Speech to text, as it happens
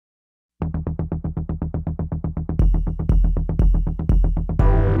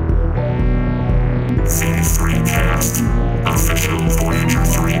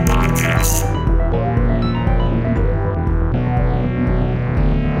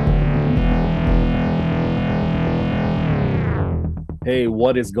Hey,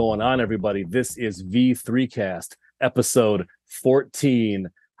 what is going on, everybody? This is V3Cast, episode 14.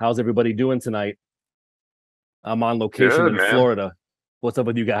 How's everybody doing tonight? I'm on location Good, in man. Florida. What's up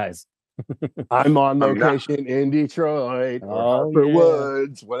with you guys? I'm on I'm not. location in Detroit or Oh, Harper yeah.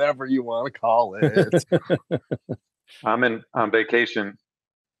 Woods, whatever you want to call it. I'm on vacation,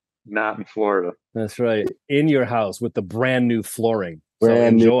 not in Florida. That's right. In your house with the brand new flooring. So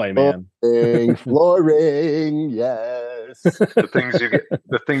Brand new enjoy, man. flooring, yes.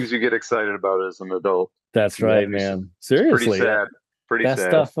 The things you get excited about as an adult. That's Yeah, right, man. It's pretty Seriously, sad. Pretty that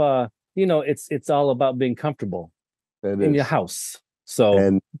sad. stuff, it's all about being comfortable it in your is. house. So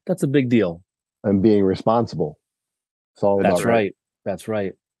And that's a big deal. I'm being responsible. It's all That's about right. right. That's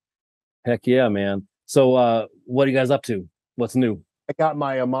right. Heck yeah, man. So what are you guys up to? What's new? I got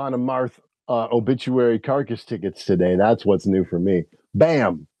my Amon Amarth obituary carcass tickets today. That's what's new for me.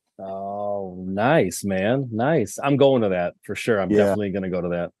 Bam. Oh, nice, man. Nice. I'm going to that for sure. I'm Yeah, definitely going to go to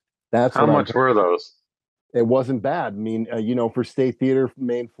that. that's How what I'm. much were those? It wasn't bad. I mean, for State Theater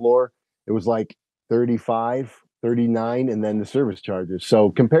main floor, it was like 35, 39, and then the service charges. So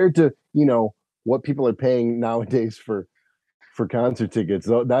compared to, what people are paying nowadays for concert tickets,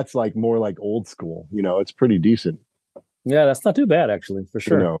 that's like more like old school. It's pretty decent, Yeah, that's not too bad actually, for you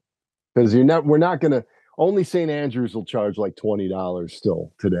sure. know, because we're not gonna only St. Andrews will charge like $20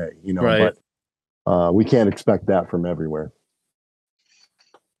 still today, Right. but we can't expect that from everywhere.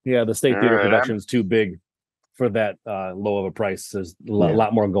 Yeah, the All State Theater right, production is too big for that low of a price. There's a Yeah.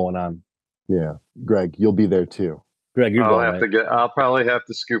 lot more going on. Yeah. Greg, you'll be there too. Greg, you're I'll going, have right? to get. I'll probably have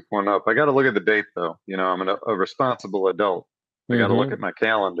to scoop one up. I got to look at the date though. I'm a responsible adult. I got to look Mm-hmm. at my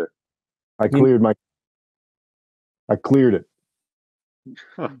calendar. I cleared it.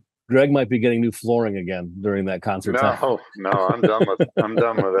 Greg might be getting new flooring again during that concert time. No, I'm done with. I'm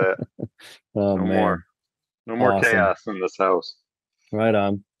done with that. Oh, No man. more. No more Awesome. chaos in this house. Right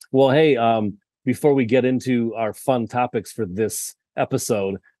on. Well, hey, before we get into our fun topics for this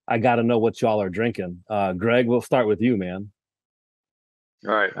episode, I got to know what y'all are drinking. Greg, we'll start with you, man.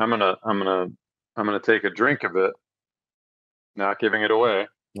 All right, I'm gonna take a drink of it. Not giving it away.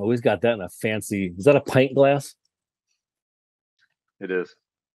 Oh, he's got that in a fancy. Is that a pint glass? It is.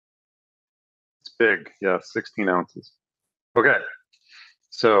 It's big. Yeah, 16 ounces. Okay.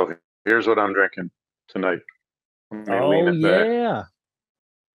 So here's what I'm drinking tonight. Let me lean Oh it back. yeah,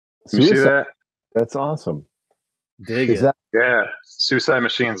 You see Suicide. that? That's awesome. dig Is it. that Yeah. Suicide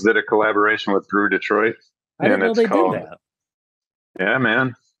Machines did a collaboration with Brew Detroit. I didn't and know it's they called, did that. Yeah,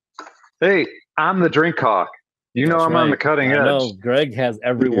 man. Hey, I'm the drink hawk. That's I'm on the right. cutting I edge. know. Greg has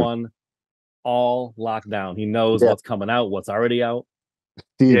everyone all locked down. He knows Yeah. what's coming out, what's already out.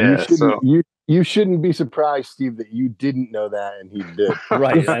 Steve? Yeah, You shouldn't be surprised, Steve, that you didn't know that and he did.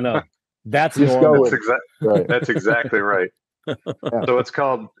 Right. I know. That's Just go normal. with Right. That's exactly right. Yeah. So it's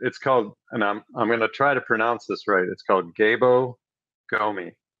called, and I'm going to try to pronounce this right. It's called Gebo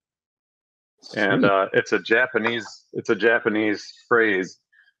Gomi. And Sweet. it's a Japanese phrase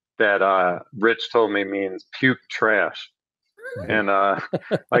that Rich told me means puke trash. And I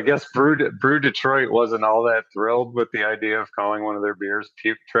guess Brew Detroit wasn't all that thrilled with the idea of calling one of their beers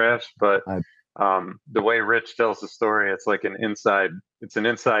puke trash, but I- the way Rich tells the story, it's like it's an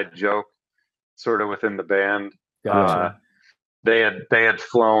inside joke, sort of within the band. Gotcha. They had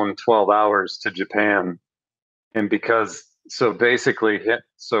flown 12 hours to Japan, and basically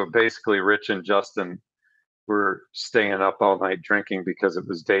Rich and Justin were staying up all night drinking because it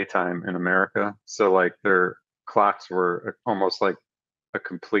was daytime in America. So like their clocks were almost like a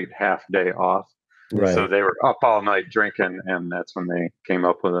complete half day off. Right. So they were up all night drinking, and that's when they came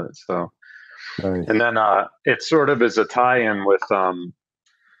up with it. So, Nice. and then it sort of is a tie-in with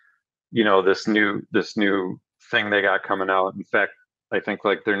this new thing they got coming out. In fact, I think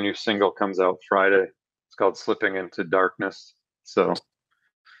like their new single comes out Friday. It's called "Slipping into Darkness." So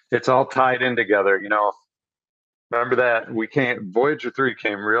it's all tied in together. Remember that Voyager 3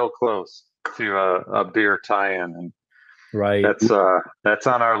 came real close to a beer tie-in, and Right. that's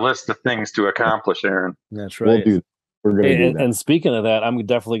on our list of things to accomplish, Aaron. That's We'll right. do. We're gonna do that. And speaking of that, I'm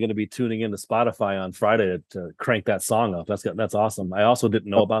definitely going to be tuning into Spotify on Friday to crank that song up. That's awesome. I also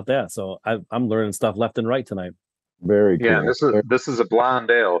didn't know about that, so I'm learning stuff left and right tonight. Very cool. Yeah, and this is a blonde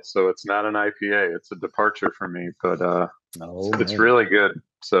ale, so it's not an IPA. It's a departure for me, but it's man. really good.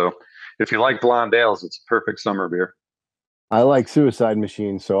 So if you like blonde ales, it's a perfect summer beer. I like Suicide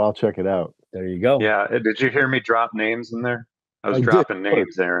Machines, so I'll check it out. There you go. Yeah, did you hear me drop names in there? I was I did. dropping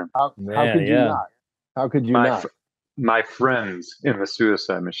names, Aaron. How Man, could you yeah. not? How could you My not? my friends in the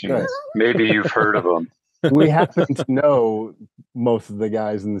Suicide Machines. Nice. Maybe you've heard of them. We happen to know most of the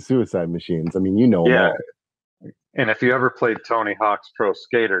guys in the Suicide Machines. I mean, you know them Yeah. all. And if you ever played Tony Hawk's Pro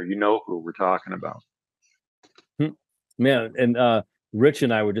Skater, you know who we're talking about. Man, and Rich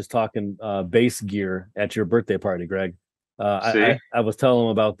and I were just talking bass gear at your birthday party, Greg. I was telling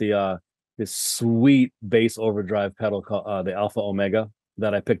him about the this sweet bass overdrive pedal called the Alpha Omega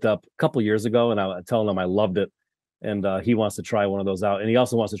that I picked up a couple years ago, and I was telling him I loved it, and he wants to try one of those out, and he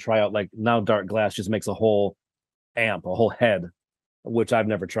also wants to try out, like, now Dark Glass just makes a whole amp, a whole head, which I've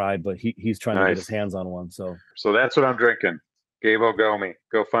never tried, but he's trying to get his hands on one. So that's what I'm drinking. Gebo Gomi.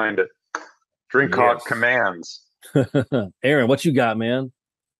 Go find it. Drink Hawk commands. Aaron, what you got, man?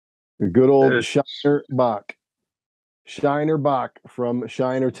 The good old Shiner Bock. Shiner Bock from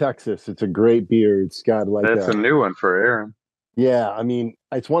Shiner, Texas. It's a great beer. It's got like that's a new one for Aaron. Yeah, I mean,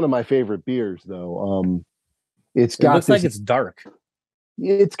 it's one of my favorite beers, though. It looks like it's dark.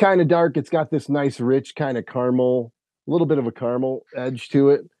 It's kind of dark. It's got this nice, rich kind of caramel, a little bit of a caramel edge to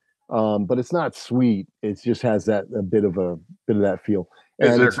it, but it's not sweet. It just has a bit of that feel.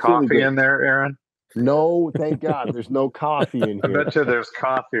 Is there coffee in there, Aaron? No, thank God, there's no coffee in here. I bet you there's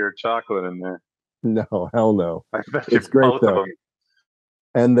coffee or chocolate in there. No, hell no. I bet you it's great both though. Of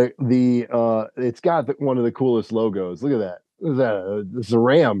them. And it's got one of the coolest logos. Look at that. What is that? This is a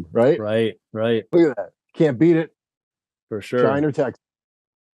ram, right? Right. Look at that. Can't beat it. For sure. Shiner, Texas.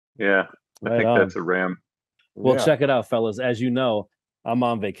 Yeah, I think that's a ram. Well, check it out, fellas. As you know, I'm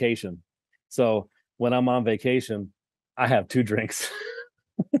on vacation. So when I'm on vacation, I have 2 drinks.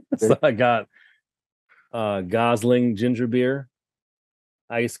 So I got Gosling ginger beer,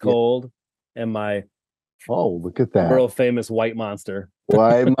 ice cold, and my look at that world famous White Monster.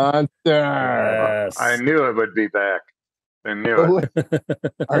 White Monster. Yes. I knew it would be back. I knew it.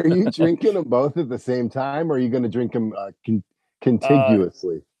 Are you drinking them both at the same time, or are you going to drink them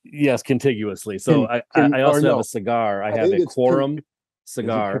contiguously? Yes, contiguously. So I also have a cigar. I have a Quorum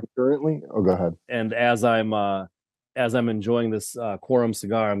cigar currently. Oh, go ahead. And as I'm enjoying this Quorum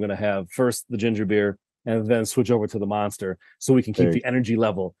cigar, I'm going to have first the ginger beer and then switch over to the Monster, so we can keep the energy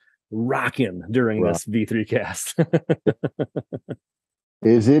level rocking during this V3 cast.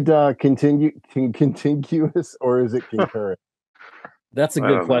 Is it contiguous or is it concurrent? That's a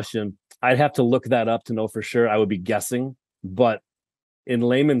good question. I'd have to look that up to know for sure. I would be guessing, but in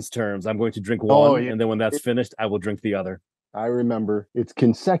layman's terms, I'm going to drink one, and then when that's finished, I will drink the other. I remember. It's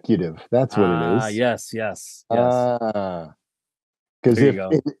consecutive. That's what it is. Yes. Because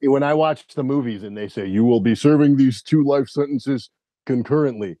when I watch the movies and they say you will be serving these 2 life sentences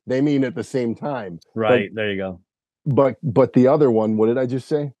concurrently, they mean at the same time. Right. There you go. But the other one, what did I just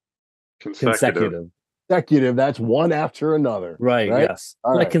say? Consecutive. That's one after another. Right? Yes.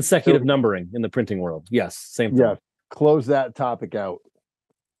 All like consecutive numbering in the printing world. Yes. Same thing. Yeah. Close that topic out.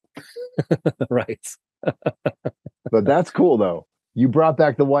 Right. But that's cool though. You brought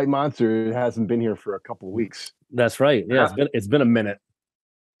back the White Monster. It hasn't been here for a couple of weeks. That's right. Yeah, it's been a minute.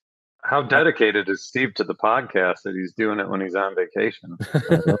 How dedicated is Steve to the podcast that he's doing it when he's on vacation?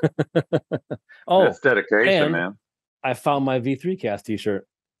 That's dedication, man. I found my V3 Cast t-shirt.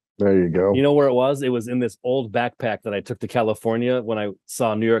 There you go. You know where it was? It was in this old backpack that I took to California when I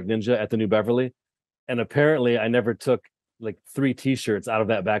saw New York Ninja at the New Beverly. And apparently I never took like 3 t-shirts out of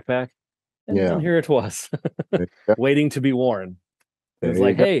that backpack. And here it was, waiting to be worn. It's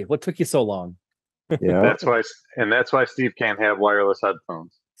like, hey, what took you so long? Yeah, that's why Steve can't have wireless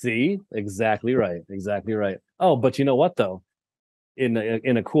headphones. See, exactly right. Oh, but you know what though? In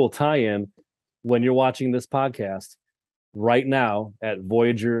a cool tie-in, when you're watching this podcast right now at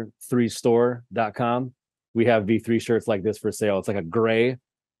Voyager3store.com, we have V3 shirts like this for sale. It's like a gray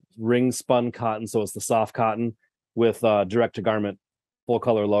ring spun cotton, so it's the soft cotton with direct to garment full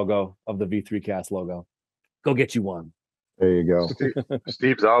color logo of the V3 Cast logo. Go get you one. There you go.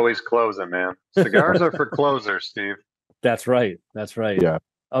 Steve's always closing, man. Cigars are for closers, Steve. That's right. Yeah.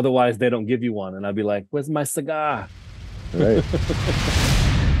 Otherwise, they don't give you one, and I'd be like, "Where's my cigar?" Right.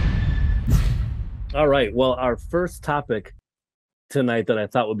 All right. Well, our first topic tonight that I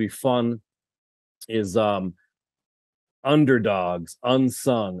thought would be fun is underdogs,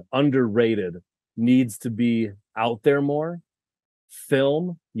 unsung, underrated, needs to be out there more.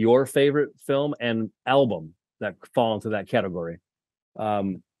 Film, your favorite film and album that fall into that category.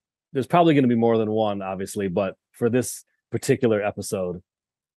 There's probably going to be more than one, obviously, but for this particular episode,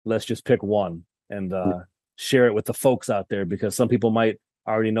 let's just pick one and share it with the folks out there, because some people might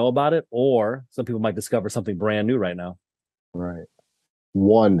already know about it, or some people might discover something brand new right now. Right.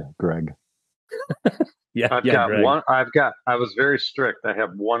 One, Greg. I've got Greg. one. I was very strict. I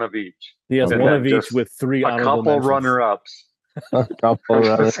have one of each. He has one of each with 3 a couple runner-ups. A couple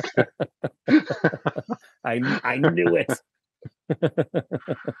runner-ups. I knew it.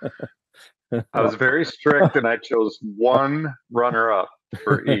 I was very strict, and I chose one runner-up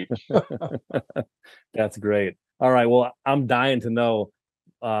for each. That's great. All right. Well, I'm dying to know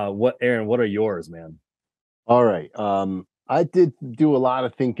Aaron, what are yours, man? All right. I did do a lot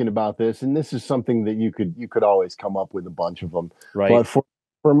of thinking about this, and this is something that you could always come up with a bunch of them. Right. But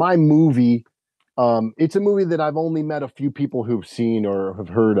for my movie, it's a movie that I've only met a few people who've seen or have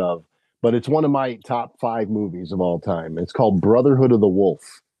heard of, but it's one of my top 5 movies of all time. It's called Brotherhood of the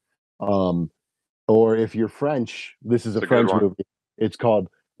Wolf. Um, or if you're French, this is It's a a good French one. movie. It's called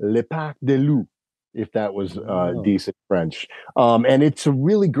Le Pack de Loup, if that was Oh. decent French. And it's a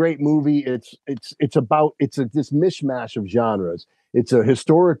really great movie. It's this mishmash of genres. It's a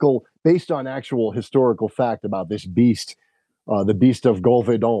historical, based on actual historical fact about this beast, the beast of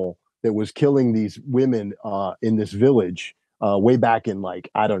Golvedon, that was killing these women in this village way back in,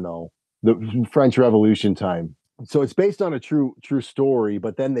 like, I don't know, the French Revolution time. So it's based on a true story,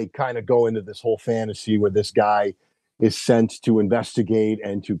 but then they kind of go into this whole fantasy where this guy is sent to investigate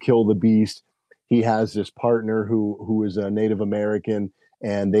and to kill the beast. He has this partner who is a Native American,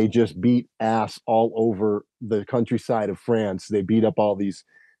 and they just beat ass all over the countryside of France. They beat up all these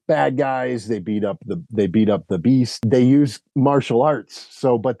bad guys. They beat up the beast. They use martial arts.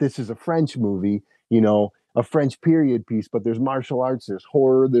 So, but this is a French movie, a French period piece, but there's martial arts, there's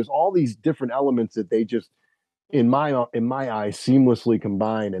horror, there's all these different elements that they just, in my eyes, seamlessly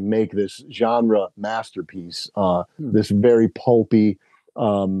combine and make this genre masterpiece. This very pulpy,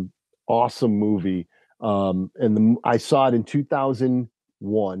 awesome movie. I saw it in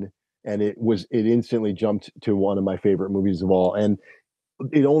 2001, and it instantly jumped to one of my favorite movies of all. And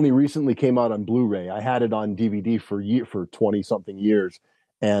it only recently came out on Blu-ray. I had it on DVD for 20 something years,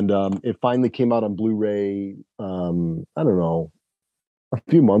 and it finally came out on Blu-ray. I don't know, a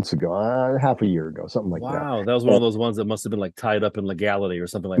few months ago, half a year ago, something like that. Wow, that was one of those ones that must have been like tied up in legality or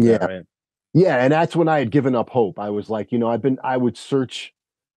something like that, Yeah, right? yeah, and that's when I had given up hope. I was like, I would search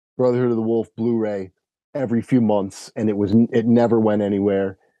Brotherhood of the Wolf Blu-ray every few months, and it never went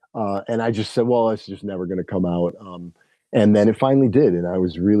anywhere. And I just said, well, it's just never going to come out. And then it finally did, and I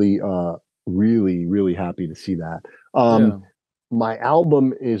was really, really, really happy to see that. Yeah. My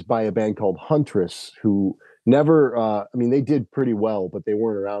album is by a band called Huntress, who never, I mean, they did pretty well, but they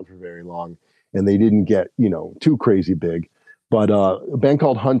weren't around for very long, and they didn't get, too crazy big. But a band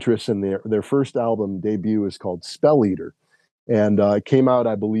called Huntress, and their first album debut is called Spell Eater. And it came out,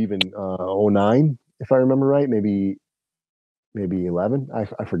 I believe, in 09, if I remember right, maybe 11.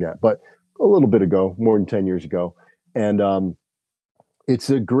 I forget, but a little bit ago, more than 10 years ago. And it's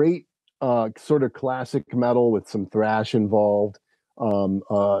a great sort of classic metal with some thrash involved.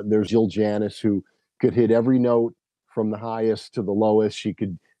 There's Jill Janis, who could hit every note from the highest to the lowest. She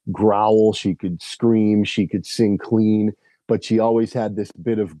could growl, she could scream, she could sing clean, but she always had this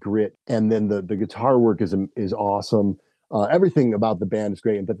bit of grit. And then the guitar work is awesome. Everything about the band is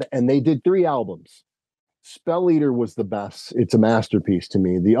great. And they did 3 albums. Spell Eater was the best. It's a masterpiece to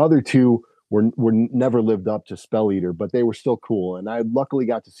me. The other 2 were never lived up to Spell Eater, but they were still cool. And I luckily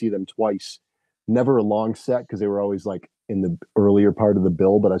got to see them twice. Never a long set, because they were always like in the earlier part of the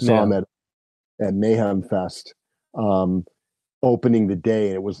bill. But I saw them at Mayhem Fest, opening the day,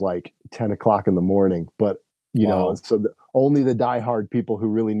 and it was like 10 o'clock in the morning. But so only the diehard people who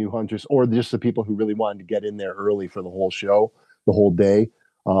really knew Huntress, or just the people who really wanted to get in there early for the whole show, the whole day,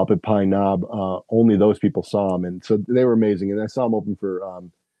 up at Pine Knob, only those people saw them, and so they were amazing. And I saw them open for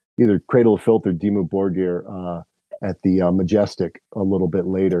either Cradle of Filth or Dimmu Borgir at the Majestic a little bit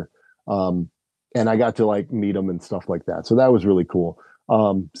later, and I got to like meet them and stuff like that. So that was really cool.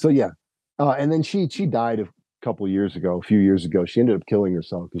 So yeah, and then she died a few years ago. She ended up killing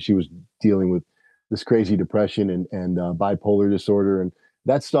herself because she was dealing with this crazy depression and bipolar disorder, and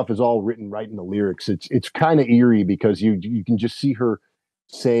that stuff is all written right in the lyrics. It's kind of eerie because you can just see her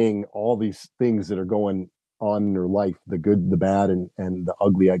saying all these things that are going on in her life, the good, the bad, and the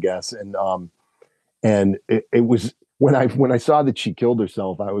ugly, I guess. And it was when I saw that she killed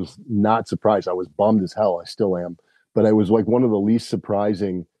herself, I was not surprised. I was bummed as hell. I still am, but it was like one of the least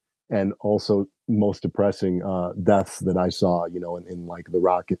surprising and also most depressing deaths that I saw, in like the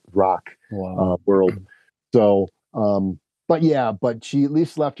rock Wow. world. So, but she at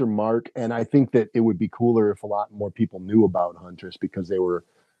least left her mark, and I think that it would be cooler if a lot more people knew about Huntress, because they're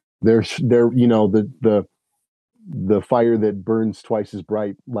the fire that burns twice as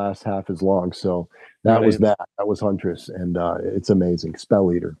bright lasts half as long. So that was Right. that was Huntress, and it's amazing.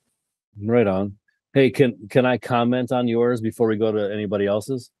 Spell Eater. Right on. Hey, can I comment on yours before we go to anybody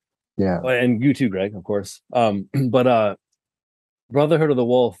else's? Yeah. And you too, Greg, of course. But Brotherhood of the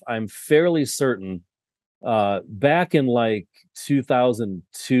Wolf, I'm fairly certain Back in like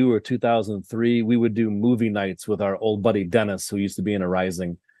 2002 or 2003, we would do movie nights with our old buddy Dennis, who used to be in a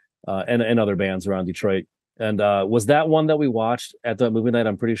Rising, and other bands around Detroit. And was that one that we watched at the movie night?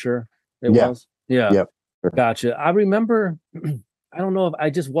 I'm pretty sure it Yeah. was. Yeah. Yep. Gotcha. I remember, I don't know if I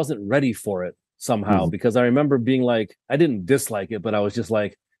just wasn't ready for it somehow, Mhm. because I remember being like, I didn't dislike it, but I was just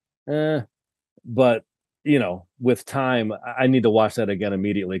like, eh. But with time, I need to watch that again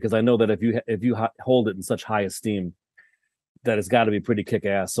immediately, because I know that if you hold it in such high esteem, that it's got to be pretty kick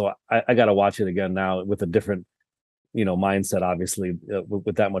ass. So I got to watch it again now with a different mindset, obviously,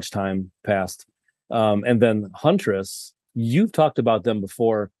 with that much time passed. And then Huntress, you've talked about them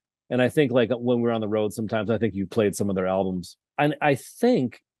before, and I think like when we're on the road, sometimes I think you played some of their albums, and I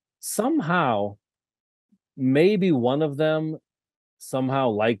think somehow maybe one of them somehow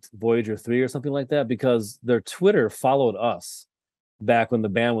liked Voyager 3 or something like that, because their Twitter followed us back when the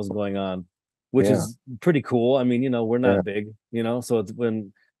band was going on, which Yeah. is pretty cool. I mean, we're not Yeah. big, so it's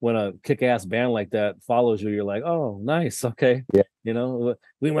when a kick-ass band like that follows you, you're like, oh, nice, okay. Yeah.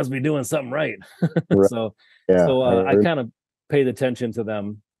 We must be doing something right. Right. So Yeah. I kind of paid attention to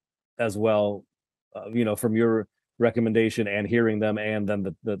them as well, from your recommendation and hearing them, and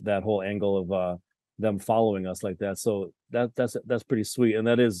then that whole angle of them following us like that. So that's pretty sweet, and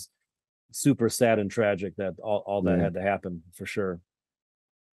that is super sad and tragic that all that Yeah. had to happen, for sure.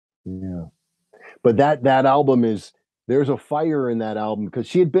 Yeah. But that album there's a fire in that album, because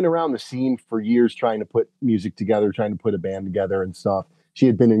she had been around the scene for years trying to put music together, trying to put a band together and stuff. She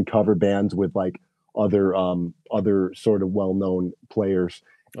had been in cover bands with like other sort of well-known players.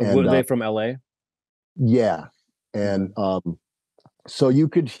 Were And they from LA? yeah. And so you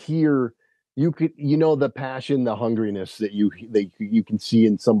could hear, the passion, the hungriness that you can see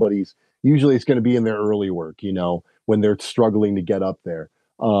in somebody's. Usually it's going to be in their early work, when they're struggling to get up there.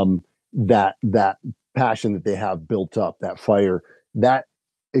 That passion that they have built up, that fire, that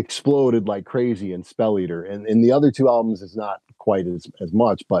exploded like crazy in Spell Eater. And in the other two albums is not quite as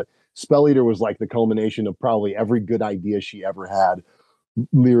much, but Spell Eater was like the culmination of probably every good idea she ever had,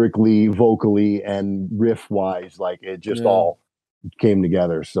 lyrically, vocally, and riff wise. Like it just all came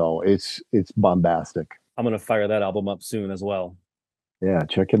together. So it's bombastic. I'm gonna fire that album up soon as well. Yeah,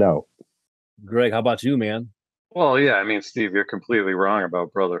 check it out. Greg, how about you, man? Well, yeah, I mean, Steve, you're completely wrong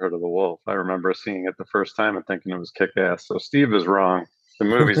about Brotherhood of the Wolf. I remember seeing it the first time and thinking it was kick-ass. So Steve is wrong. The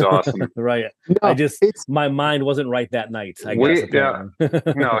movie's awesome. Right. No, my mind wasn't right that night, I guess. Yeah,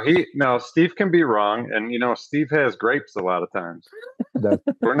 Apparently. no, Steve can be wrong, and Steve has grapes a lot of times. that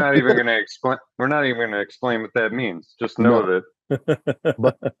We're not even going to explain. We're not even going to explain what that means. Just know No. that.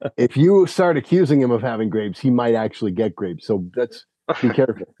 But if you start accusing him of having grapes, he might actually get grapes. So be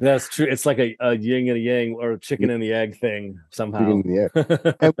careful. That's true. It's like a yin and a yang, or a chicken and the egg thing somehow. Chicken in the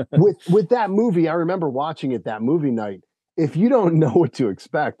air. And with that movie, I remember watching it that movie night. If you don't know what to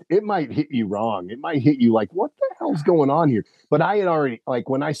expect, it might hit you wrong. It might hit you like, what the hell's going on here? But I had already, like,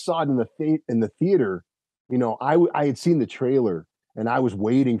 when I saw it in the theater, I had seen the trailer and I was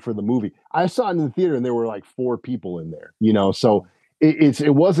waiting for the movie. I saw it in the theater and there were like 4 people in there, so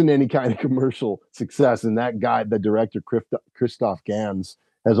it wasn't any kind of commercial success. And that guy, the director, Christoph Gans,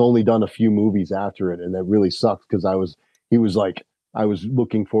 has only done a few movies after it, and that really sucks, because I was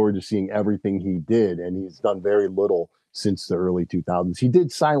looking forward to seeing everything he did, and he's done very little since the early 2000s. He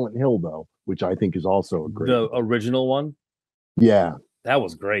did Silent Hill, though, which I think is also a great The original one. Yeah, that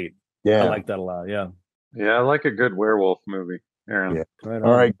was great. Yeah, I like that a lot. Yeah, I like a good werewolf movie, Aaron. Yeah. Right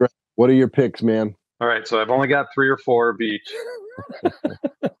All right, Greg, what are your picks, man? All right, so I've only got 3 or 4 of each.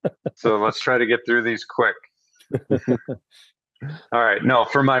 So let's try to get through these quick. All right, no,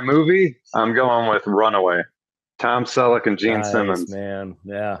 for my movie, I'm going with Runaway. Tom Selleck and Gene Simmons. Man,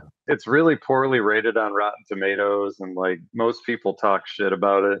 yeah. It's really poorly rated on Rotten Tomatoes, and like most people talk shit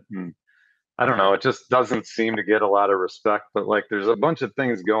about it, and I don't know, it just doesn't seem to get a lot of respect. But like, there's a bunch of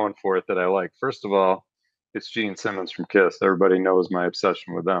things going for it that I like. First of all, it's Gene Simmons from Kiss. Everybody knows my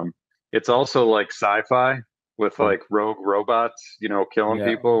obsession with them. It's also like sci-fi with like rogue robots, killing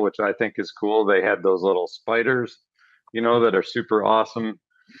people, which I think is cool. They had those little spiders, that are super awesome.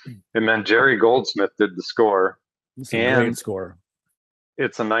 And then Jerry Goldsmith did the score. It's a great score.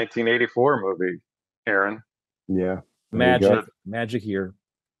 It's a 1984 movie, Aaron. Yeah. Magic year.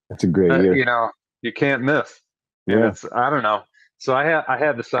 That's a great year. You can't miss. And it's, I don't know. So I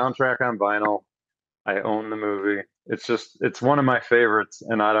had the soundtrack on vinyl. I own the movie. It's one of my favorites,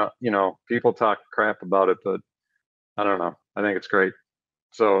 and I don't, people talk crap about it, but I don't know. I think it's great.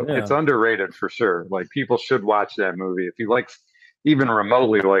 So it's underrated for sure. Like, people should watch that movie. If you like, even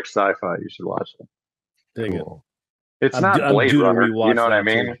remotely like sci-fi, you should watch it. Dig it. It's I'm not I'm Blade due to Runner, you rewatch know what I that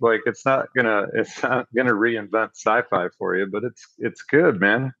mean? too. Like it's not gonna reinvent sci-fi for you, but it's good,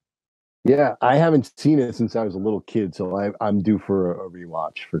 man. Yeah, I haven't seen it since I was a little kid, so I'm due for a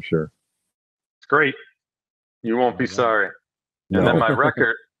rewatch for sure. It's great. You won't be All right. sorry. And then No.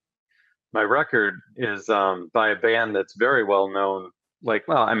 my record is by a band that's very well known. Like,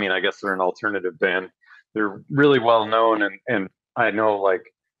 well, I mean, I guess they're an alternative band. They're really well known, and I know like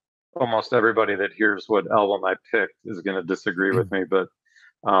almost everybody that hears what album I picked is going to disagree with me, but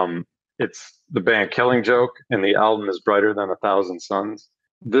um, it's the band Killing Joke, and the album is Brighter Than a Thousand Suns.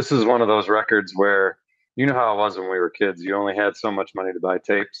 This is one of those records where you know how it was when we were kids. You only had so much money to buy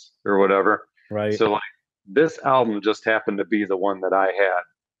tapes or whatever. Right. So like this album just happened to be the one that I had.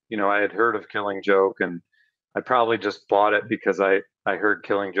 You know, I had heard of Killing Joke, and I probably just bought it because I heard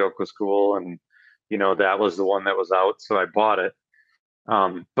Killing Joke was cool, and you know that was the one that was out, so I bought it.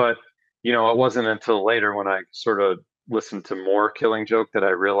 But you know, it wasn't until later when I sort of listened to more Killing Joke that I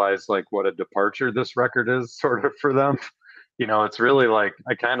realized like what a departure this record is sort of for them. You know, it's really like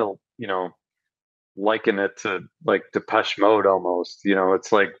I kind of, you know, liken it to like Depeche Mode almost. You know,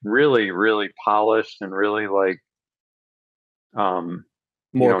 it's like really, really polished and really like you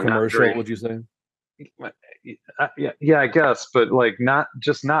More know, not commercial, very would you say? yeah, yeah, I guess, but like not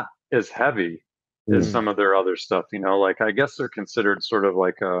as heavy as Mm. some of their other stuff, you know, like I guess they're considered sort of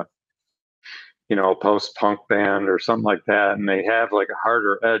like a, you know, post-punk band or something like that, and they have like a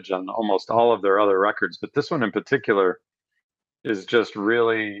harder edge on almost all of their other records, but this one in particular is just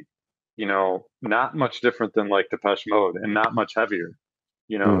really, you know, not much different than like Depeche Mode and not much heavier,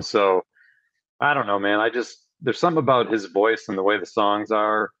 you know. Mm. So I don't know, man. I just there's something about his voice and the way the songs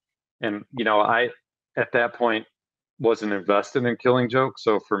are, and you know, I at that point wasn't invested in Killing Joke,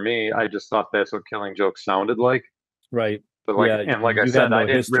 so for me, I just thought that's what Killing Joke sounded like. Right. But like, Yeah, and like I you had said, I no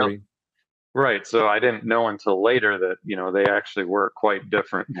didn't real history. right, so I didn't know until later that you know they actually were quite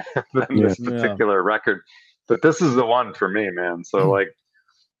different than Yeah. this Yeah. particular record. But this is the one for me, man. So like,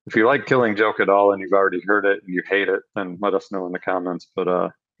 if you like Killing Joke at all and you've already heard it and you hate it, then let us know in the comments. But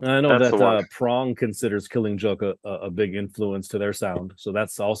I know that's the that one. Prong considers Killing Joke a big influence to their sound, so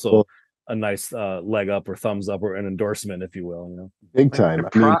that's also Well, a nice leg up or thumbs up or an endorsement, if you will. You know, big time.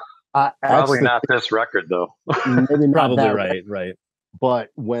 I mean, that's Probably the not this record though. maybe not probably that, right. Right. but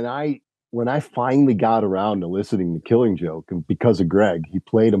when I finally got around to listening to Killing Joke, and because of Greg, he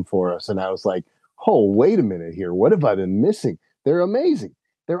played them for us, and I was like, "Oh, wait a minute here. What have I been missing? They're amazing.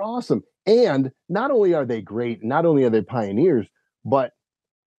 They're awesome. And not only are they great, not only are they pioneers, but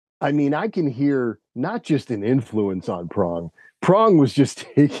I mean, I can hear not just an influence on Prong. Prong was just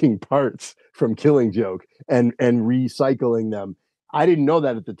taking parts from Killing Joke and recycling them. I didn't know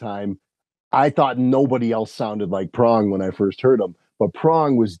that at the time. I thought nobody else sounded like Prong when I first heard them, but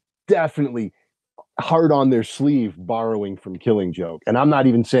Prong was definitely hard on their sleeve borrowing from Killing Joke. And I'm not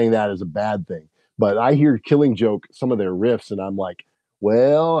even saying that as a bad thing, but I hear Killing Joke, some of their riffs, and I'm like,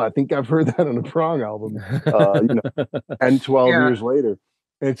 well, I think I've heard that on a Prong album, you know, 10, 12 Yeah, years later.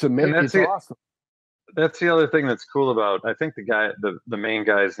 It's and amazing. It's awesome. that's the other thing that's cool about. I think the main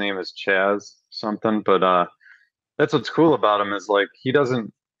guy's name is Chaz something, but that's what's cool about him is like he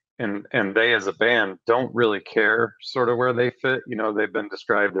doesn't and they as a band don't really care sort of where they fit. You know, they've been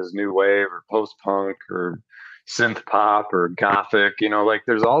described as new wave or post punk or synth pop or gothic. You know, like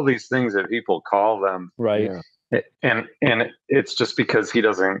there's all these things that people call them, Right. Yeah. and it's just because he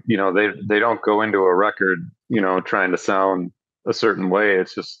doesn't. You know, they don't go into a record, you know, trying to sound a certain way.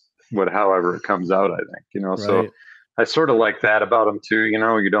 It's just what however it comes out. I think, you know, so Right. I sort of like that about him too. You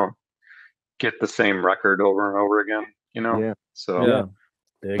know, you don't get the same record over and over again, you know? Yeah. So Yeah. Yeah.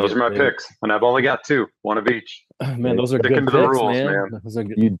 Dig those are it. my Dig it. picks. And I've only got two, one of each. Man, those are Sticking good to the picks, rules, man. man. Those are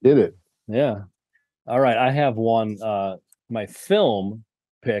good. You did it. Yeah. All right. I have one. My film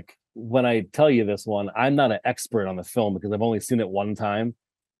pick. When I tell you this one, I'm not an expert on the film because I've only seen it one time,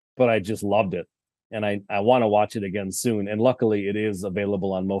 but I just loved it. And I want to watch it again soon. And luckily it is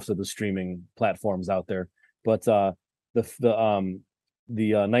available on most of the streaming platforms out there. But the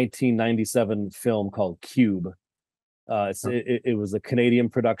 1997 film called Cube. It was a Canadian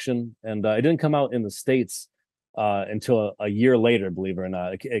production, and it didn't come out in the States until a year later, believe it or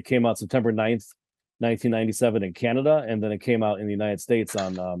not. It came out September 9th, 1997 in Canada, and then it came out in the United States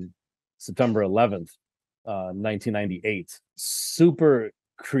on September 11th, 1998. Super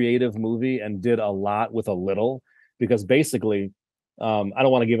creative movie and did a lot with a little because basically, I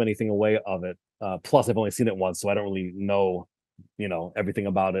don't want to give anything away of it. Plus, I've only seen it once, so I don't really know, everything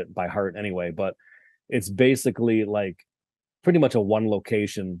about it by heart anyway. But it's basically like pretty much a one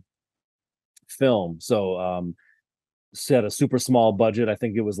location film. So set a super small budget. I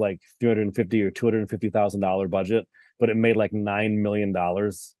think it was like 350 or $250,000 budget, but it made like $9 million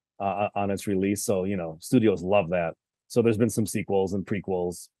on its release. So studios love that. So there's been some sequels and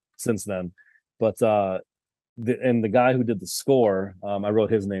prequels since then, but the guy who did the score, I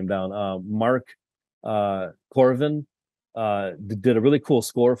wrote his name down, Mark Corvin, did a really cool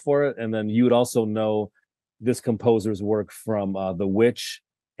score for it. And then you would also know this composer's work from The Witch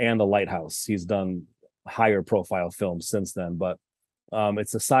and The Lighthouse. He's done higher profile films since then, but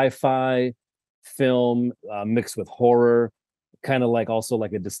it's a sci-fi film mixed with horror, kind of like also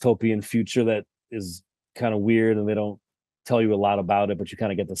like a dystopian future that is kind of weird, and they don't tell you a lot about it, but you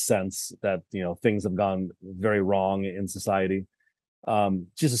kind of get the sense that things have gone very wrong in society.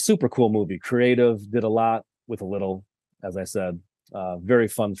 Just a super cool movie, creative, did a lot with a little, as I said. Very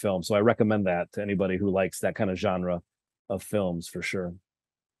fun film, so I recommend that to anybody who likes that kind of genre of films for sure.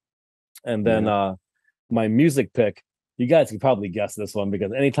 And then my music pick, you guys can probably guess this one,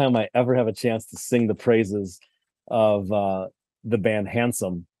 because anytime I ever have a chance to sing the praises of the band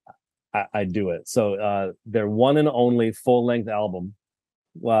Handsome, I do it. So their one and only full-length album,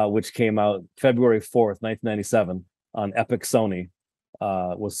 which came out February 4th, 1997 on Epic Sony,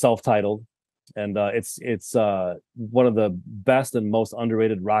 was self-titled, and it's one of the best and most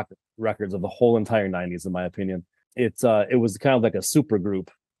underrated rock records of the whole entire 90s, in my opinion. It was kind of like a super group,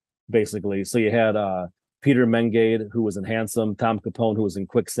 basically. So you had Peter Mengade, who was in Handsome, Tom Capone, who was in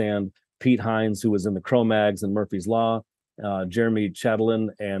Quicksand, Pete Hines, who was in the Cro-Mags and Murphy's Law, Jeremy Chatelain,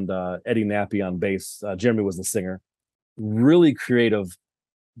 and Eddie Nappy on bass. Jeremy was the singer. Really creative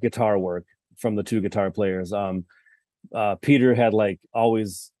guitar work from the two guitar players. Peter had like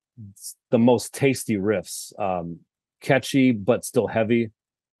always the most tasty riffs, catchy but still heavy,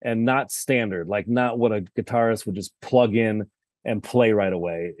 and not standard, like not what a guitarist would just plug in and play right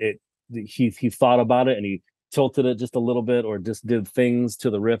away. He thought about it, and he tilted it just a little bit, or just did things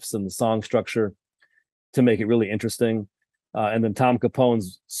to the riffs and the song structure to make it really interesting. And then Tom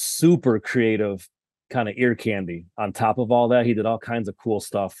Capone's super creative kind of ear candy on top of all that. He did all kinds of cool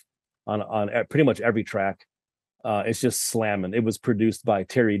stuff on pretty much every track. It's just slamming. It was produced by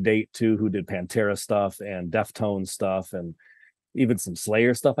Terry Date too, who did Pantera stuff and Deftones stuff, and even some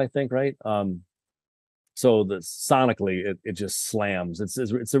Slayer stuff, I think, right? So sonically, it just slams.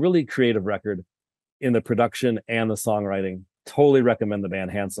 It's a really creative record in the production and the songwriting. Totally recommend the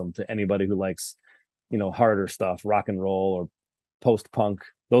band Handsome to anybody who likes, harder stuff, rock and roll or post-punk.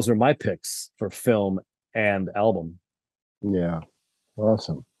 Those are my picks for film and album. Yeah,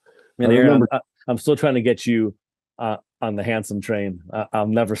 awesome. And Aaron, I'm still trying to get you on the Handsome train. I'll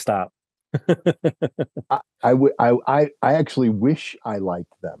never stop. I actually wish I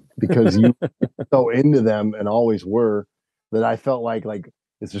liked them, because you so into them and always were, that I felt like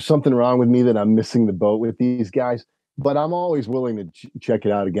is there something wrong with me that I'm missing the boat with these guys? But I'm always willing to check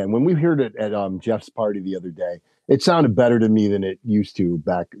it out again. When we heard it at Jeff's party the other day, it sounded better to me than it used to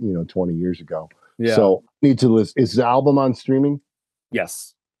back 20 years ago. Yeah. So need to listen. Is the album on streaming?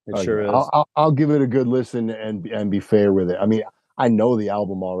 Yes, it sure is. I'll give it a good listen and be fair with it. I mean, I know the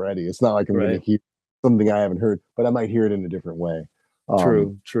album already. It's not like I'm going to hear something I haven't heard, but I might hear it in a different way.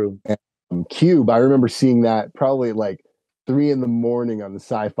 True. And Cube, I remember seeing that probably at like 3 a.m. on the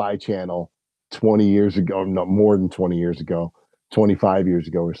Sci-Fi Channel 20 years ago, no, more than 20 years ago, 25 years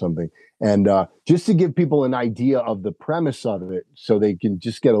ago or something. And just to give people an idea of the premise of it, so they can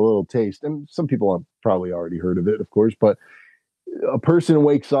just get a little taste. And some people have probably already heard of it, of course, but a person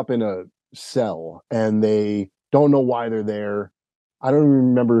wakes up in a cell and they don't know why they're there. I don't even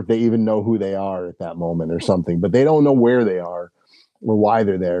remember if they even know who they are at that moment or something, but they don't know where they are or why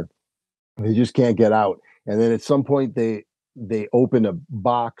they're there. They just can't get out. And then at some point they open a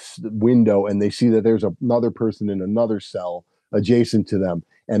box window and they see that there's another person in another cell adjacent to them.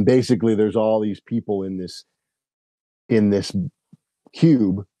 And basically there's all these people in this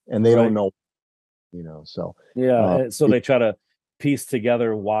cube, and they don't know, so. Yeah. So they try to piece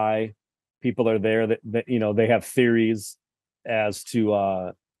together why people are there, that they have theories as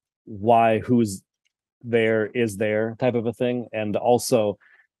to why who's there is there, type of a thing. And also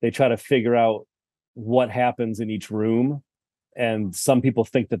they try to figure out what happens in each room. And some people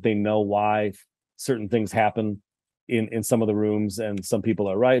think that they know why certain things happen in some of the rooms, and some people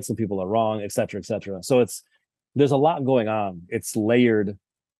are right, some people are wrong, et cetera, et cetera. So there's a lot going on. It's layered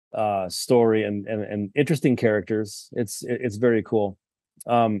story and interesting characters. It's very cool.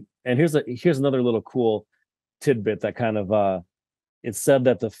 And here's another little cool tidbit that kind of it said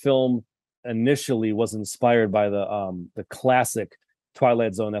that the film initially was inspired by the classic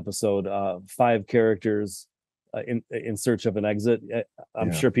Twilight Zone episode, 5 characters in search of an exit.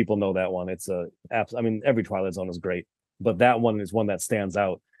 I'm sure people know that one. It's every Twilight Zone is great, but that one is one that stands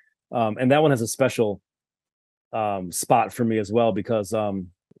out. And that one has a special spot for me as well, because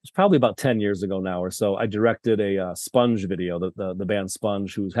it's probably about 10 years ago now or so. I directed a Sponge video, the band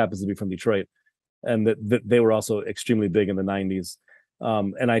Sponge, who happens to be from Detroit, and that they were also extremely big in the 90s.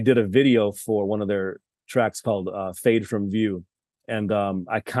 And I did a video for one of their tracks called Fade from View. And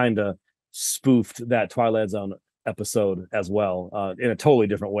I kind of spoofed that Twilight Zone episode as well, in a totally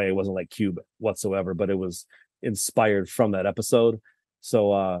different way. It wasn't like Cube whatsoever, but it was inspired from that episode.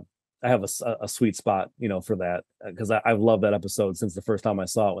 So I have a sweet spot, for that, because I've loved that episode since the first time I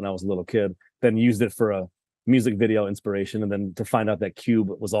saw it when I was a little kid, then used it for a music video inspiration. And then to find out that Cube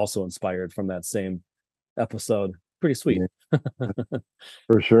was also inspired from that same episode. Pretty sweet. Yeah.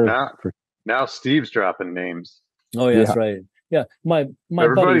 For sure. Now Steve's dropping names. Oh, yeah, that's right. Yeah. My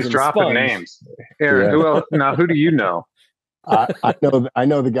everybody's dropping Sponge. Names. Aaron, who else? Now, who do you know? I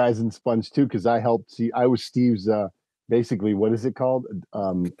know the guys in Sponge too, because I was Steve's basically, what is it called?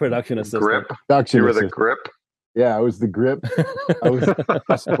 Production assistant. Grip. Production you were assistant. the grip. Yeah, I was the grip. I was the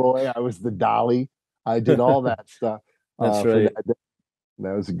bus boy. I was the dolly. I did all that stuff. That's right.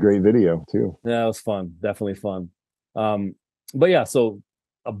 That was a great video too. Yeah, it was fun. Definitely fun. But yeah, so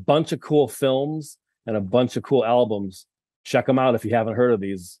a bunch of cool films and a bunch of cool albums. Check them out if you haven't heard of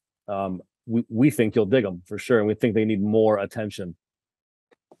these. We think you'll dig them for sure, and we think they need more attention.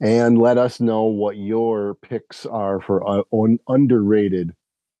 And let us know what your picks are for underrated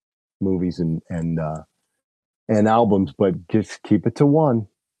movies and albums, but just keep it to one.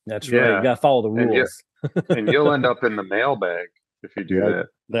 That's right. You gotta follow the rules. And you'll end up in the mailbag if you do that.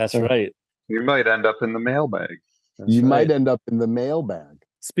 That's right. You might end up in the mailbag. You might end up in the mailbag.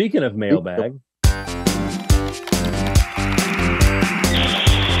 Speaking of mailbag.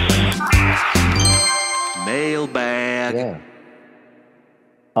 Mailbag.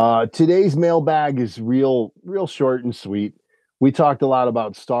 Yeah. Today's mailbag is real short and sweet. We talked a lot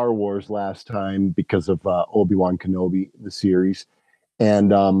about Star Wars last time because of Obi-Wan Kenobi, the series.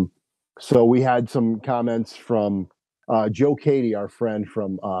 And so we had some comments from Joe Cady, our friend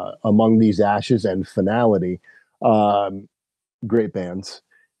from Among These Ashes and Finality. Great bands.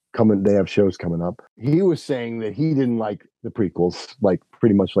 They have shows coming up. He was saying that he didn't like the prequels, like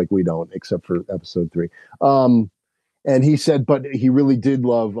pretty much like we don't, except for episode 3. And he said, but he really did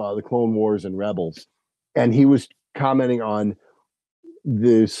love the Clone Wars and Rebels. And he was commenting on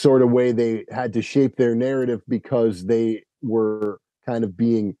the sort of way they had to shape their narrative because they were kind of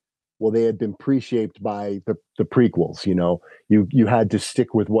they had been pre-shaped by the prequels. You had to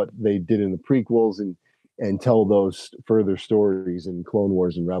stick with what they did in the prequels and tell those further stories in Clone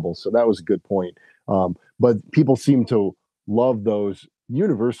Wars and Rebels. So that was a good point. But people seem to love those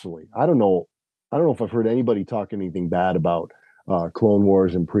universally. I don't know if I've heard anybody talk anything bad about Clone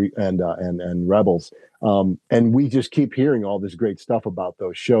Wars and Rebels. And we just keep hearing all this great stuff about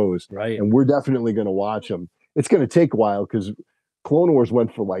those shows. Right. And we're definitely going to watch them. It's going to take a while because Clone Wars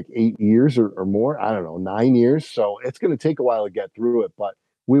went for like 8 years or more. I don't know, 9 years. So it's going to take a while to get through it, but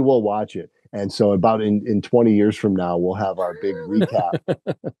we will watch it. And so about in 20 years from now, we'll have our big recap.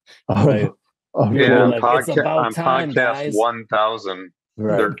 Right. On podcast guys.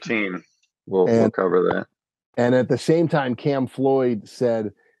 1013, we'll cover that. And at the same time, Cam Floyd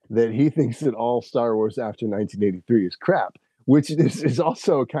said that he thinks that all Star Wars after 1983 is crap, which is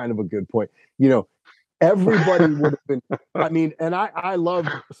also kind of a good point. Everybody would have been, and I love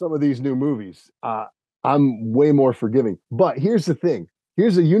some of these new movies. I'm way more forgiving. But here's the thing.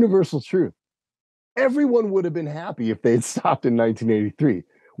 Here's a universal truth. Everyone would have been happy if they had stopped in 1983.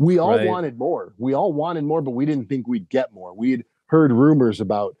 We all wanted more. But we didn't think we'd get more. We had heard rumors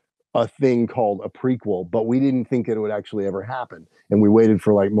about a thing called a prequel, but we didn't think it would actually ever happen. And we waited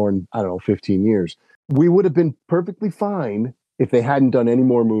for like more than, 15 years. We would have been perfectly fine if they hadn't done any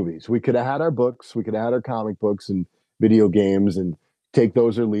more movies. We could have had our books. We could have had our comic books and video games and take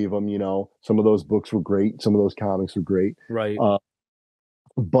those or leave them. Some of those books were great. Some of those comics were great. Right.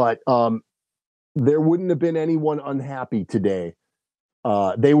 But there wouldn't have been anyone unhappy today.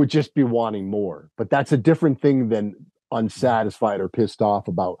 They would just be wanting more. But that's a different thing than unsatisfied or pissed off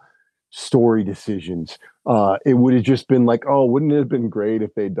about story decisions. It would have just been like, oh, wouldn't it have been great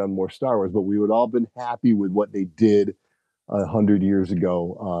if they'd done more Star Wars? But we would all been happy with what they did 100 years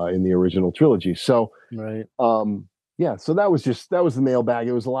ago in the original trilogy. So, right. So that was the mailbag.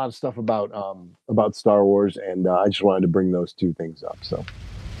 It was a lot of stuff about Star Wars, and I just wanted to bring those two things up. So.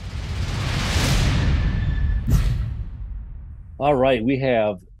 All right, we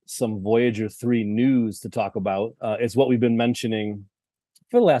have some Voyager 3 news to talk about. It's what we've been mentioning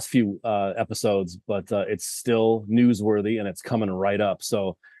for the last few episodes, but it's still newsworthy and it's coming right up.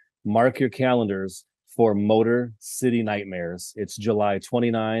 So mark your calendars. for Motor City Nightmares. It's July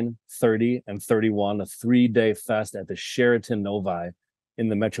 29, 30, and 31, a 3-day fest at the Sheraton Novi in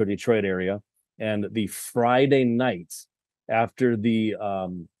the Metro Detroit area. And the Friday night after the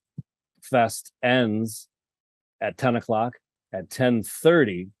fest ends at 10 o'clock, at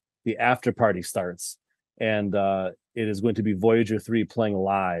 10:30, the after party starts. And it is going to be Voyager 3 playing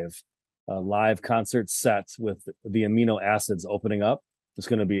live, a live concert set with the amino acids opening up. It's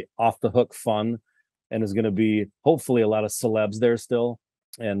going to be off the hook fun, and there's going to be hopefully a lot of celebs there still,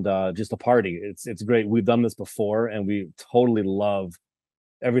 and just a party. It's great. We've done this before, and we totally love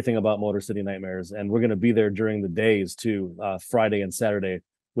everything about Motor City Nightmares. And we're going to be there during the days too, Friday and Saturday,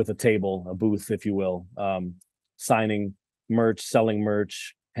 with a table, a booth, if you will, signing merch, selling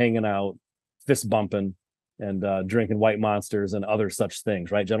merch, hanging out, fist bumping, and drinking white monsters and other such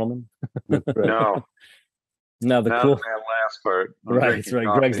things, right, gentlemen? No, Now the not cool that last part. I'm right, drinking right.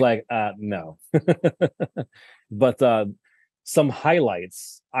 coffee. Greg's like, no. But some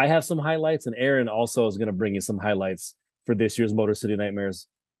highlights. I have some highlights, and Aaron also is going to bring you some highlights for this year's Motor City Nightmares.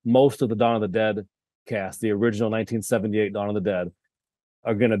 Most of the Dawn of the Dead cast, the original 1978 Dawn of the Dead,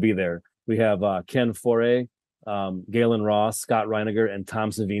 are going to be there. We have Ken Foray, Galen Ross, Scott Reiniger, and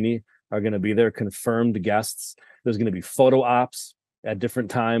Tom Savini are going to be there, confirmed guests. There's going to be photo ops at different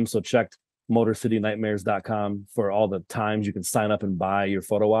times, so check motorcitynightmares.com for all the times you can sign up and buy your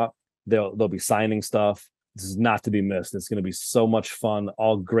photo op. They'll be signing stuff. This is not to be missed. It's going to be so much fun.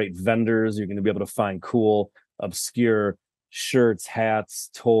 All great vendors. You're going to be able to find cool, obscure shirts, hats,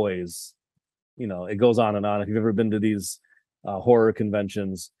 toys. You know, it goes on and on. If you've ever been to these horror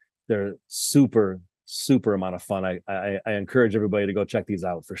conventions, they're super amount of fun. I encourage everybody to go check these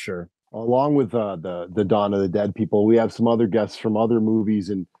out for sure. Along with the Dawn of the Dead people, we have some other guests from other movies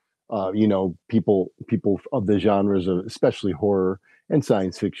and people of the genres of especially horror and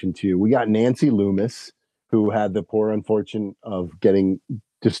science fiction too. We got Nancy Loomis, who had the poor unfortune of getting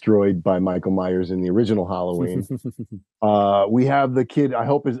destroyed by Michael Myers in the original Halloween. We have the kid, I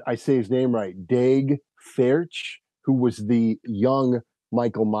hope I say his name right, Dag Fairch, who was the young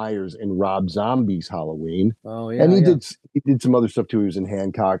Michael Myers in Rob Zombie's Halloween. Oh yeah, and he did some other stuff too. He was in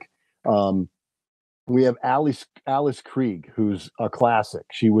Hancock. We have Alice Krieg, who's a classic.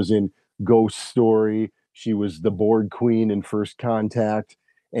 She was in Ghost Story. She was the Board Queen in First Contact,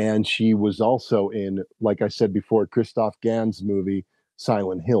 and she was also in, like I said before, Christoph Gans' movie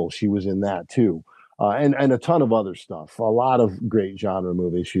Silent Hill. She was in that too, and a ton of other stuff. A lot of great genre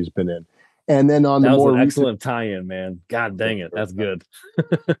movies she's been in. And then on that the was more an excellent tie-in, man. God dang it, that's good.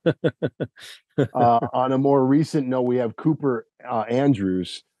 On a more recent note, we have Cooper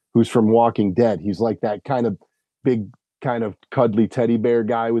Andrews, who's from Walking Dead. He's like that kind of big, kind of cuddly teddy bear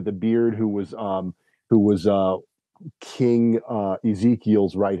guy with a beard who was King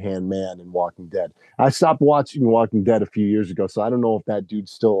Ezekiel's right-hand man in Walking Dead. I stopped watching Walking Dead a few years ago, so I don't know if that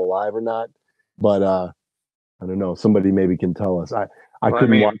dude's still alive or not. But I don't know. Somebody maybe can tell us. I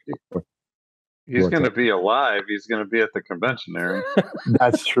couldn't watch. He's going to be alive. He's going to be at the convention, Aaron.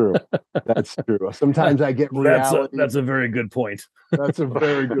 That's true. That's true. Sometimes I get reality. That's a very good point. That's a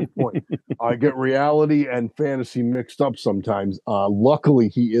very good point. I get reality and fantasy mixed up sometimes. Luckily,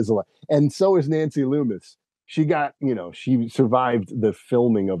 he is alive. And so is Nancy Loomis. She got, she survived the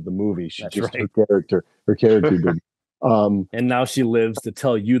filming of the movie. Her character did. And now she lives to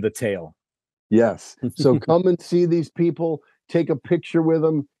tell you the tale. Yes. So come and see these people. Take a picture with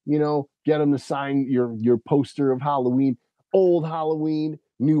them, get them to sign your poster of Halloween, old Halloween,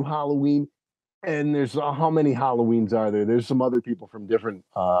 new Halloween. And there's how many Halloweens are there? There's some other people from different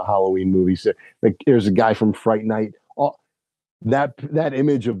Halloween movies. Like there's a guy from Fright Night. That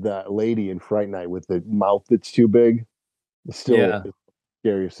image of that lady in Fright Night with the mouth that's too big, still the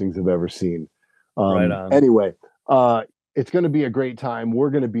scariest things I've ever seen. Right on. Anyway, it's going to be a great time. We're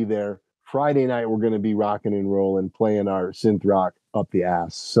going to be there. Friday night, we're going to be rocking and rolling, playing our synth rock up the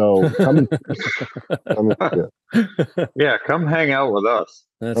ass. So come yeah, come hang out with us.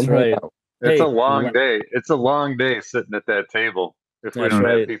 That's right. It's a long day. It's a long day sitting at that table if we don't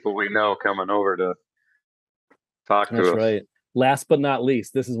have people we know coming over to talk to us. That's right. Last but not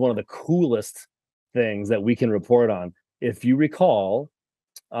least, this is one of the coolest things that we can report on. If you recall,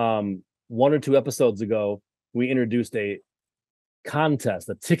 1 or 2 episodes ago, we introduced a contest,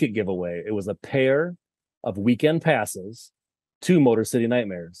 a ticket giveaway. It was a pair of weekend passes to Motor City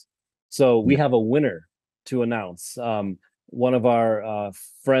Nightmares. So we have a winner to announce. One of our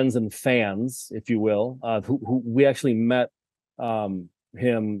friends and fans, if you will, who we actually met him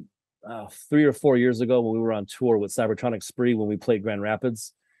 3 or 4 years ago when we were on tour with Cybertronic Spree when we played Grand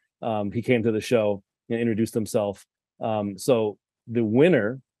Rapids. He came to the show and introduced himself. So the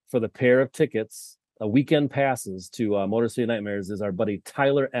winner for the pair of tickets weekend passes to Motor City Nightmares is our buddy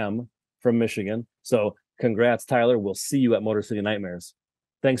Tyler M from Michigan. So congrats, Tyler. We'll see you at Motor City Nightmares.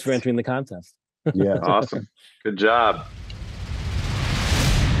 Thanks for entering the contest. Yeah. Awesome. Good job.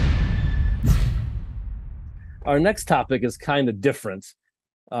 Our next topic is kind of different,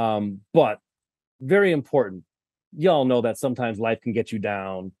 but very important. Y'all know that sometimes life can get you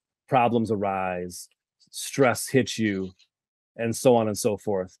down, problems arise, stress hits you, and so on and so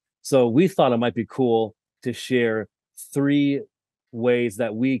forth. So we thought it might be cool to share 3 ways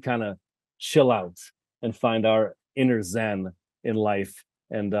that we kind of chill out and find our inner zen in life.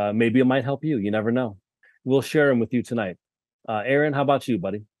 And maybe it might help you. You never know. We'll share them with you tonight. Aaron, how about you,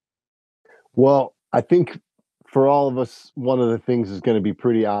 buddy? Well, I think for all of us, one of the things is going to be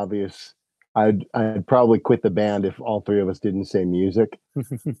pretty obvious. I'd probably quit the band if all 3 of us didn't say music.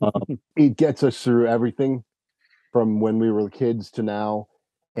 It gets us through everything from when we were kids to now.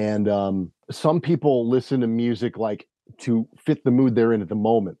 And some people listen to music like to fit the mood they're in at the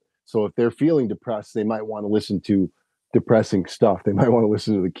moment. So if they're feeling depressed, they might want to listen to depressing stuff. They might want to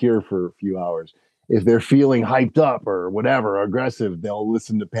listen to The Cure for a few hours. If they're feeling hyped up or whatever, aggressive, they'll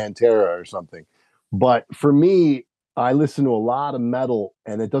listen to Pantera or something. But for me, I listen to a lot of metal,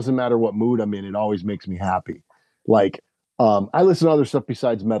 and it doesn't matter what mood I'm in, it always makes me happy. Like, I listen to other stuff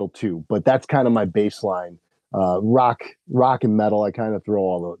besides metal too, but that's kind of my baseline. Rock and metal, I kind of throw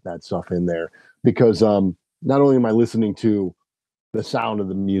all that stuff in there because not only am I listening to the sound of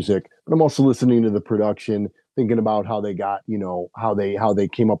the music, but I'm also listening to the production, thinking about how they got, how they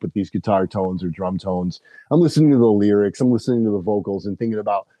came up with these guitar tones or drum tones. I'm listening to the lyrics, I'm listening to the vocals and thinking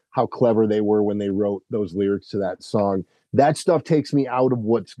about how clever they were when they wrote those lyrics to that song. That stuff takes me out of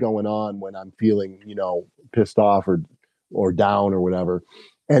what's going on when I'm feeling, pissed off or down or whatever.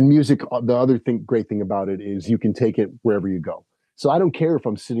 And music, the other great thing about it is you can take it wherever you go. So I don't care if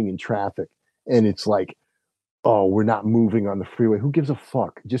I'm sitting in traffic and it's like, oh, we're not moving on the freeway. Who gives a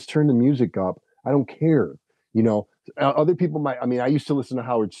fuck? Just turn the music up. I don't care. Other people might. I mean, I used to listen to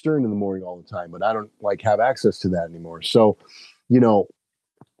Howard Stern in the morning all the time, but I don't have access to that anymore. So,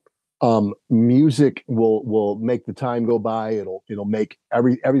 music will make the time go by. It'll make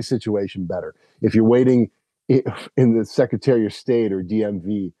every situation better. If you're waiting in the Secretary of State or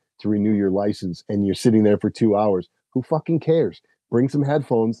DMV to renew your license and you're sitting there for 2 hours, who fucking cares? Bring some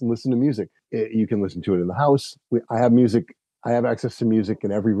headphones and listen to music. You can listen to it in the house. I have music. I have access to music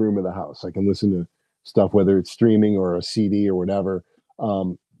in every room of the house. I can listen to stuff, whether it's streaming or a CD or whatever.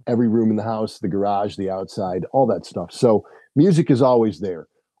 Every room in the house, the garage, the outside, all that stuff. So music is always there.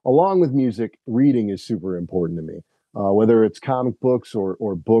 Along with music, reading is super important to me. Whether it's comic books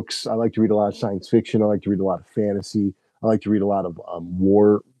or books, I like to read a lot of science fiction. I like to read a lot of fantasy. I like to read a lot of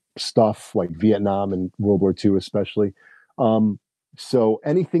war stuff like Vietnam and World War II, especially. So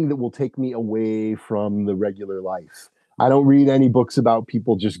anything that will take me away from the regular life. I don't read any books about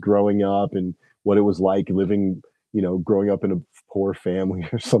people just growing up and what it was like living, growing up in a poor family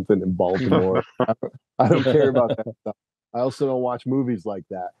or something in Baltimore. I don't care about that stuff. I also don't watch movies like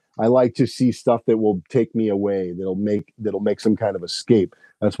that. I like to see stuff that will take me away, that'll make some kind of escape.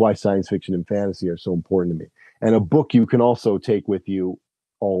 That's why science fiction and fantasy are so important to me. And a book you can also take with you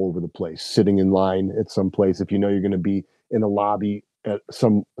all over the place, sitting in line at some place. If you know you're going to be in a lobby at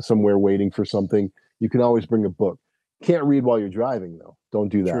somewhere waiting for something, you can always bring a book. Can't read while you're driving though. Don't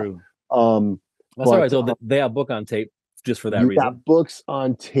do that. True. That's all right. So they have book on tape just for that you reason. Got books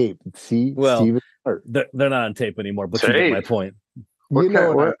on tape. See, well, Steven, they're not on tape anymore, but tape. You get my point.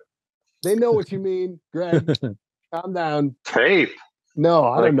 They know what you mean, Greg. Calm down. Tape. No,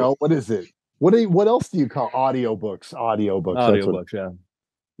 I don't know. What is it? What else do you call audiobooks? Audiobooks, yeah.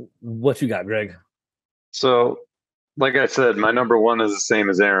 What you got, Greg? So, like I said, my number one is the same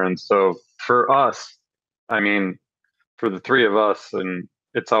as Aaron. So for us, I mean, for the 3 of us, and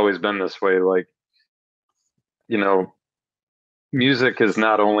it's always been this way, like, music is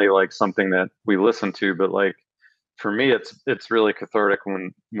not only like something that we listen to, but like for me, it's really cathartic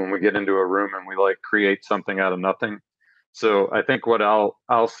when we get into a room and we like create something out of nothing. So I think what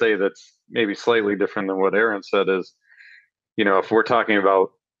I'll say that's maybe slightly different than what Aaron said is, if we're talking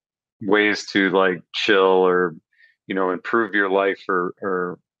about ways to like chill or, improve your life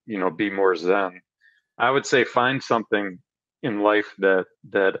or be more zen, I would say find something in life that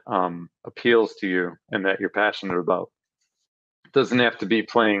appeals to you and that you're passionate about. It doesn't have to be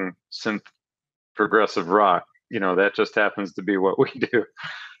playing synth progressive rock. That just happens to be what we do.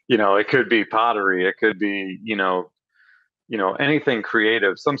 It could be pottery. It could be, anything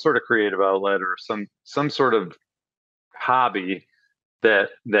creative, some sort of creative outlet or some sort of hobby that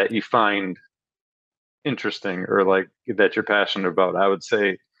you find interesting or like that you're passionate about. I would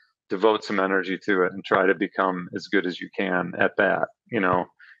say devote some energy to it and try to become as good as you can at that,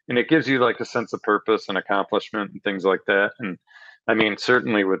 and it gives you like a sense of purpose and accomplishment and things like that. And I mean,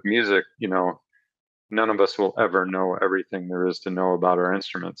 certainly with music, none of us will ever know everything there is to know about our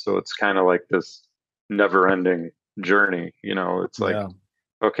instrument. So it's kind of like this never ending journey. It's like, Yeah.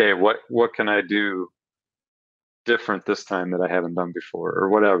 okay, what can I do different this time that I haven't done before, or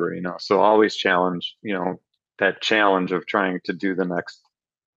whatever, so always challenge, that challenge of trying to do the next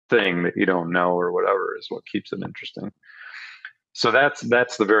thing that you don't know or whatever is what keeps it interesting. So that's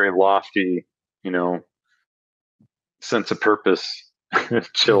the very lofty, sense of purpose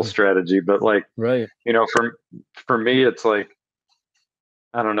chill strategy. But like, Right. for me, it's like,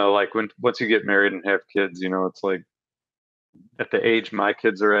 I don't know, like once you get married and have kids, it's like at the age my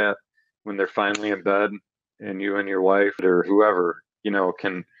kids are at, when they're finally in bed and you and your wife or whoever,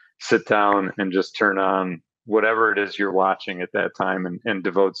 can sit down and just turn on whatever it is you're watching at that time and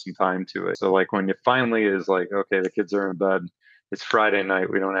devote some time to it. So like when it finally is like, okay, the kids are in bed, it's Friday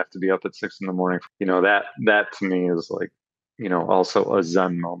night, we don't have to be up at 6 a.m. That to me is like, also a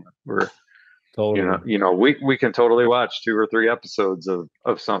Zen moment where, Totally. we can totally watch 2 or 3 episodes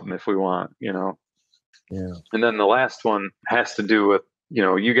of something if we want, Yeah. And then the last one has to do with,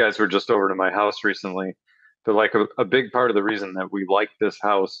 you guys were just over to my house recently, but like a big part of the reason that we like this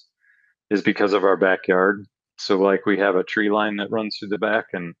house is because of our backyard. So like we have a tree line that runs through the back,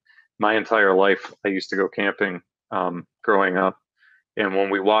 and my entire life I used to go camping growing up. And when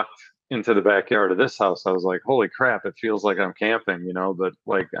we walked into the backyard of this house, I was like, holy crap, it feels like I'm camping, but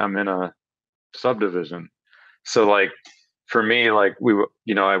like I'm in a subdivision. So like for me, like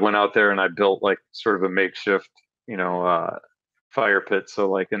I went out there and I built like sort of a makeshift, fire pit. So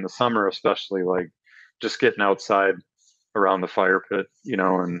like in the summer, especially, like just getting outside around the fire pit,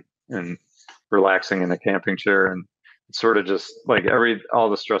 and relaxing in a camping chair, and it's sort of just like all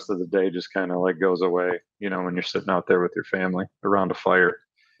the stress of the day just kind of like goes away, when you're sitting out there with your family around a fire.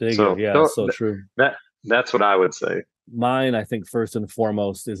 There you go. So Yeah, so true. that's what I would say. Mine, I think first and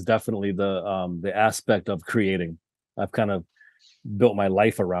foremost is definitely the aspect of creating. I've kind of built my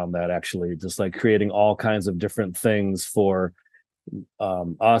life around that, actually, just like creating all kinds of different things for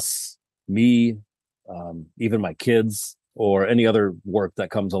us, me, even my kids, or any other work that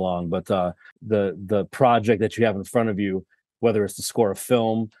comes along. But the project that you have in front of you, whether it's to score a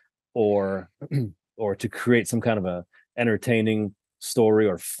film or or to create some kind of a entertaining story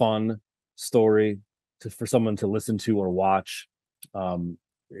or fun story for someone to listen to or watch,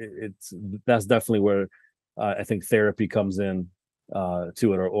 that's definitely where I think therapy comes in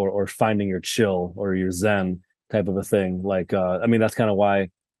to it, or finding your chill or your zen type of a thing. Like I mean, that's kind of why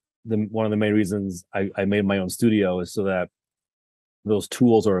one of the main reasons I made my own studio is so that those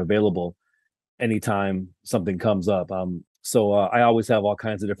tools are available anytime something comes up. So I always have all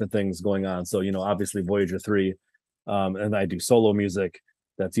kinds of different things going on. So obviously Voyager 3, and I do solo music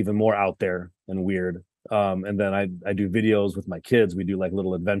that's even more out there and weird. And then I do videos with my kids. We do like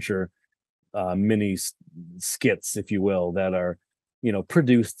little adventure mini skits, if you will, that are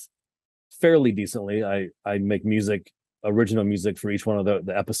produced fairly decently. I make original music for each one of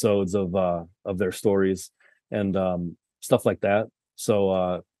the episodes of their stories, and stuff like that.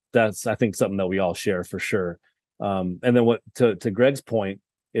 So that's, I think, something that we all share for sure. And then what to Greg's point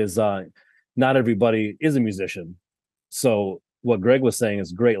is not everybody is a musician. So what Greg was saying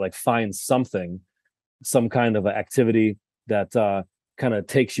is great. Like find some kind of activity that kind of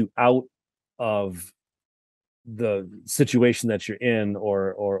takes you out of the situation that you're in,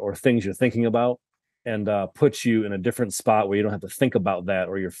 or things you're thinking about, and puts you in a different spot where you don't have to think about that,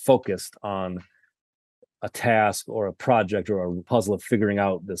 or you're focused on a task or a project or a puzzle of figuring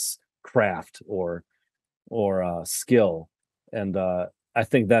out this craft or skill. And I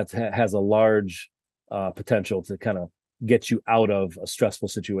think that has a large potential to kind of get you out of a stressful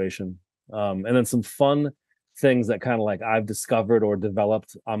situation. And then some fun things that kind of like I've discovered or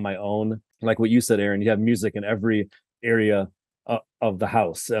developed on my own, like what you said, Aaron. You have music in every area of the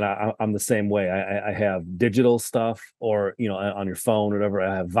house, and I'm the same way. I have digital stuff, or on your phone or whatever.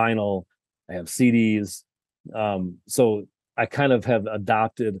 I have vinyl, I have CDs. So I kind of have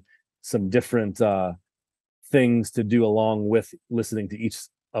adopted some different things to do along with listening to each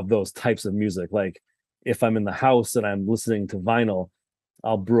of those types of music. Like if I'm in the house and I'm listening to vinyl,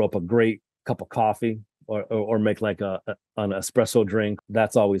 I'll brew up a great cup of coffee, or make like an espresso drink.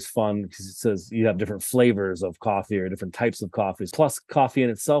 That's always fun because it says you have different flavors of coffee or different types of coffees. Plus, coffee in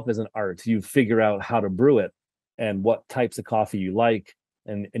itself is an art. You figure out how to brew it and what types of coffee you like,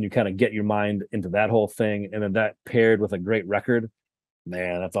 and you kind of get your mind into that whole thing. And then that paired with a great record,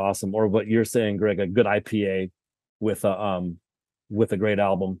 man, that's awesome. Or what you're saying, Greg, a good IPA with a with a great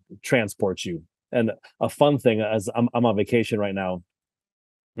album transports you. And a fun thing, as I'm on vacation right now,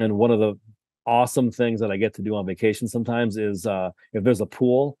 and one of the awesome things that I get to do on vacation sometimes is if there's a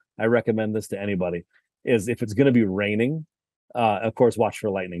pool, I recommend this to anybody, is if it's going to be raining, of course, watch for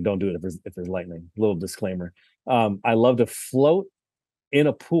lightning. Don't do it if there's lightning. Little disclaimer. I love to float in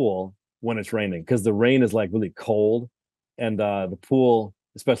a pool when it's raining because the rain is like really cold, and the pool,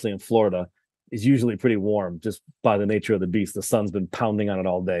 especially in Florida, is usually pretty warm just by the nature of the beast. The sun's been pounding on it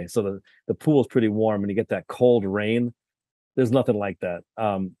all day, so the pool is pretty warm, and you get that cold rain. There's nothing like that.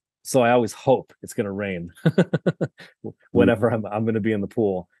 So I always hope it's going to rain whenever I'm going to be in the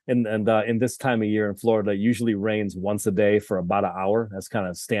pool. And in this time of year in Florida, it usually rains once a day for about an hour. That's kind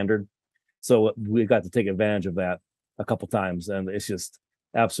of standard. So we got to take advantage of that a couple times, and it's just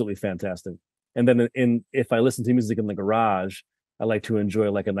absolutely fantastic. And then if I listen to music in the garage, I like to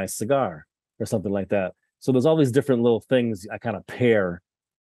enjoy like a nice cigar or something like that. So there's all these different little things I kind of pair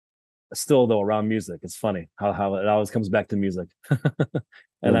still though around music. It's funny how it always comes back to music.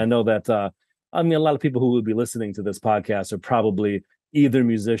 And I know that I mean a lot of people who would be listening to this podcast are probably either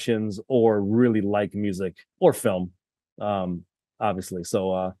musicians or really like music or film, obviously.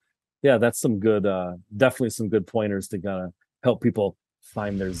 So yeah, that's some good definitely some good pointers to kind of help people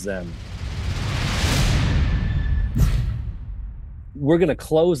find their zen. We're going to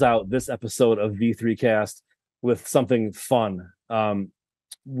close out this episode of V3 Cast with something fun.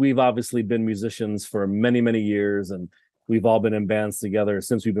 We've obviously been musicians for many, many years, and we've all been in bands together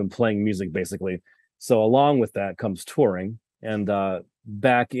since we've been playing music, basically. So along with that comes touring. And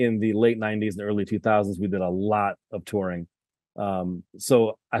back in the late 90s and early 2000s, we did a lot of touring.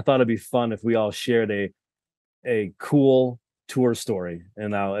 So I thought it'd be fun if we all shared a cool tour story.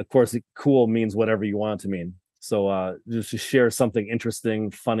 And now, of course, cool means whatever you want it to mean. So just to share something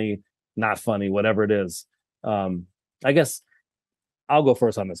interesting, funny, not funny, whatever it is. I guess I'll go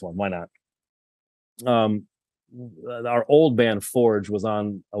first on this one. Why not? Our old band Forge was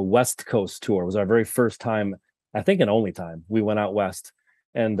on a West Coast tour. It was our very first time, I think, and only time we went out west,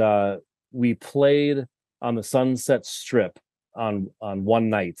 and we played on the Sunset Strip on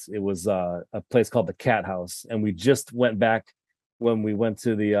one night. It was a place called the Cat House, and we just went back when we went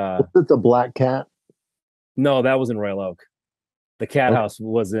to the. Was it the Black Cat? No, that was in Royal Oak. The Cat House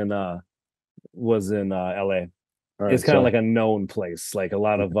was in LA. Right, it's kind of like a known place. Like a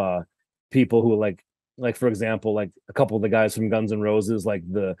lot of people who like for example, like a couple of the guys from Guns N' Roses, like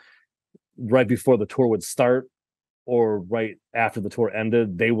right before the tour would start or right after the tour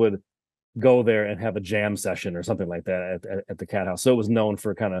ended, they would go there and have a jam session or something like that at the Cat House. So it was known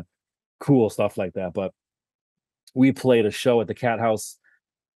for kind of cool stuff like that. But we played a show at the Cat House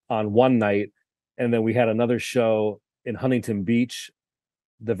on one night, and then we had another show in Huntington Beach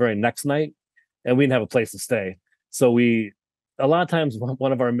the very next night, and we didn't have a place to stay. So a lot of times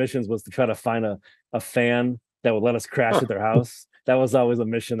one of our missions was to try to find a fan that would let us crash at their house. That was always a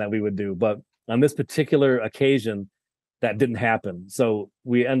mission that we would do. But on this particular occasion, that didn't happen. So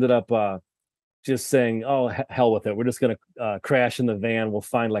we ended up just saying, oh, hell with it. We're just going to crash in the van. We'll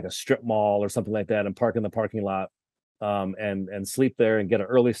find like a strip mall or something like that and park in the parking lot and sleep there and get an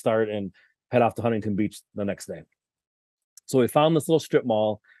early start and head off to Huntington Beach the next day. So we found this little strip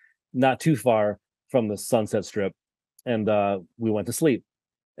mall not too far from the Sunset Strip, and we went to sleep.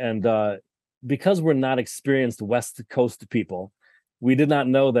 And because we're not experienced West Coast people, we did not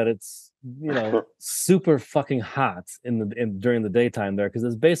know that it's super fucking hot during the daytime there, because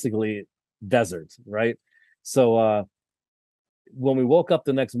it's basically desert, right? So when we woke up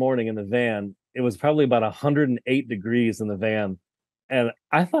the next morning in the van, it was probably about 108 degrees in the van, and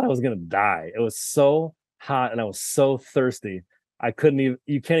I thought I was gonna die. It was so hot and I was so thirsty.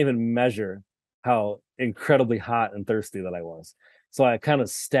 You can't even measure how incredibly hot and thirsty that I was. So I kind of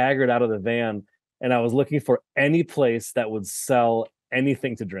staggered out of the van, and I was looking for any place that would sell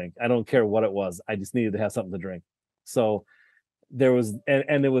anything to drink. I don't care what it was. I just needed to have something to drink. So there was,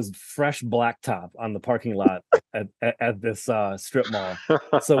 and there was fresh blacktop on the parking lot at this strip mall.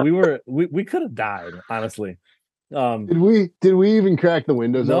 So we could have died, honestly. Did we even crack the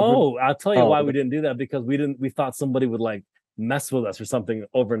windows no, open? I'll tell you why we didn't do that, because we thought somebody would like mess with us or something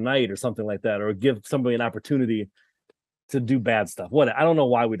overnight or something like that, or give somebody an opportunity to do bad stuff. I don't know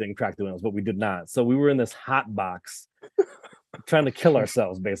why we didn't crack the windows, but we did not. So we were in this hot box trying to kill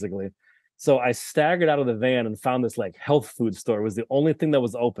ourselves, basically. So I staggered out of the van and found this like health food store. It was the only thing that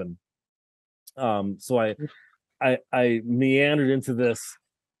was open. So I meandered into this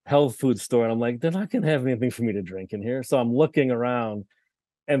health food store, and I'm like, they're not gonna have anything for me to drink in here. So I'm looking around,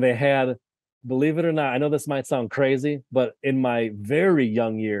 and they had, believe it or not, I know this might sound crazy, but in my very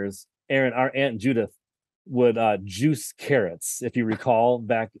young years, Aaron, our Aunt Judith would juice carrots. If you recall,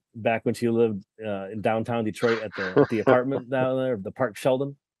 back when she lived in downtown Detroit at the apartment down there, the Park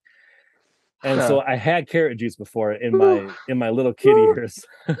Sheldon. And so I had carrot juice before in my little kid years.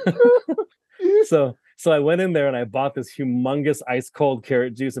 So I went in there and I bought this humongous ice cold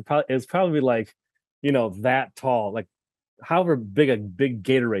carrot juice. It was probably like, that tall, like however big a big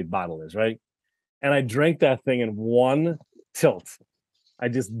Gatorade bottle is, right? And I drank that thing in one tilt. I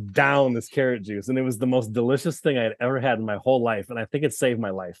just downed this carrot juice, and it was the most delicious thing I had ever had in my whole life, and I think it saved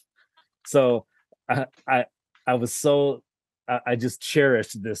my life. So I was so I just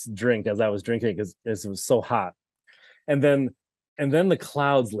cherished this drink as I was drinking because it was so hot. And then the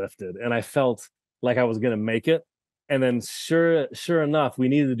clouds lifted, and I felt like I was gonna make it. And then sure enough, we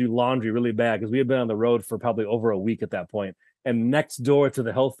needed to do laundry really bad because we had been on the road for probably over a week at that point. And next door to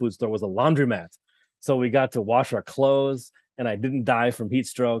the health food store was a laundromat. So we got to wash our clothes, and I didn't die from heat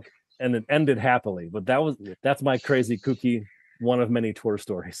stroke, and it ended happily. But that's my crazy kooky one of many tour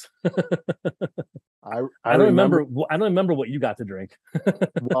stories. I don't remember what you got to drink.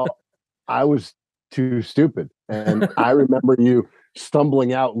 Well, I was too stupid, and I remember you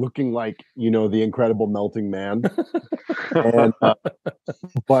stumbling out looking like the Incredible Melting Man, and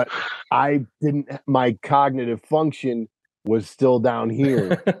but I didn't. My cognitive function was still down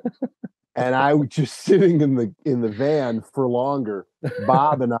here. And I was just sitting in the van for longer.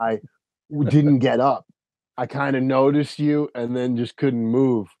 Bob and I didn't get up. I kind of noticed you and then just couldn't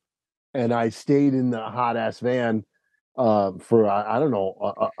move. And I stayed in the hot ass van for I don't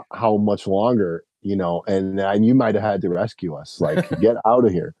know how much longer, and you might have had to rescue us. Like, get out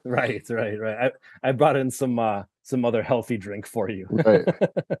of here. Right. I brought in some other healthy drink for you. Right.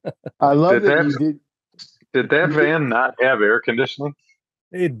 I love that you did. Did that van not have air conditioning?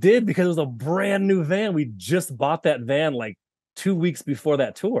 It did, because it was a brand new van. We just bought that van like 2 weeks before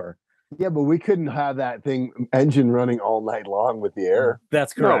that tour. Yeah, but we couldn't have that engine running all night long with the air.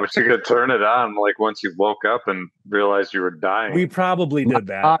 That's correct. No, but you could turn it on like once you woke up and realized you were dying. We probably did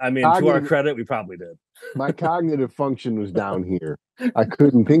that. I mean, to our credit, we probably did. My cognitive function was down here. I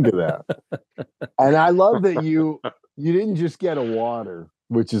couldn't think of that. And I love that you didn't just get a water,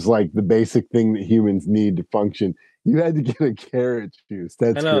 which is like the basic thing that humans need to function. You had to get a carrot juice.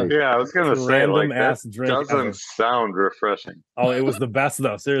 That's great. Yeah, I was going to say, like, that doesn't ever. sound refreshing. Oh, it was the best,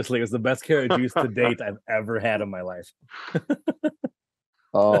 though. Seriously, it was the best carrot juice to date I've ever had in my life.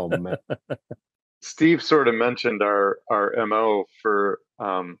 Oh, man. Steve sort of mentioned our MO for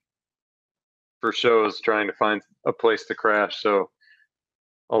shows, trying to find a place to crash. So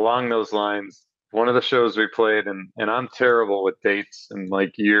along those lines, one of the shows we played, and I'm terrible with dates and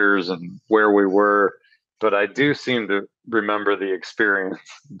like years and where we were, but I do seem to remember the experience.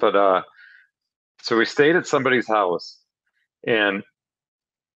 But so we stayed at somebody's house, and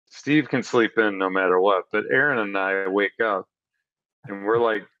Steve can sleep in no matter what, but Aaron and I wake up and we're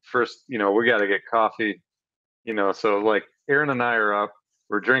like, first, we got to get coffee, so like Aaron and I are up,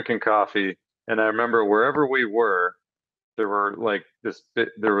 we're drinking coffee. And I remember wherever we were, there were like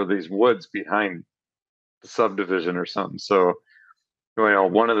there were these woods behind the subdivision or something. So,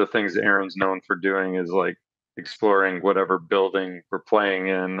 one of the things Aaron's known for doing is like exploring whatever building we're playing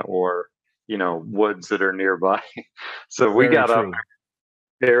in, or, woods that are nearby. So we got up.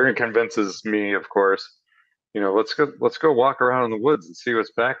 Aaron convinces me, of course, let's go walk around in the woods and see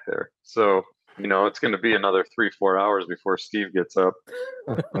what's back there. So, it's going to be another 3-4 hours before Steve gets up.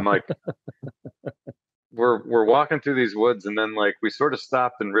 I'm like, we're walking through these woods, and then like we sort of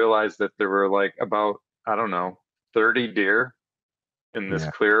stopped and realized that there were like about, I don't know, 30 deer in this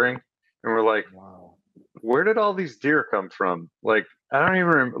clearing. And we're like, wow, where did all these deer come from? Like, I don't even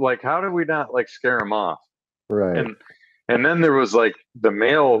remember, like, how did we not like scare them off? Right. And then there was like the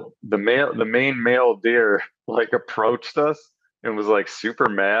main male deer like approached us and was like super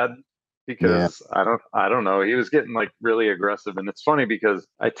mad because I don't know, he was getting like really aggressive. And it's funny because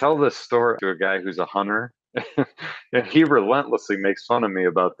I tell this story to a guy who's a hunter and he relentlessly makes fun of me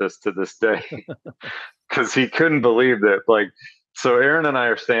about this to this day because he couldn't believe that. Like, so Aaron and I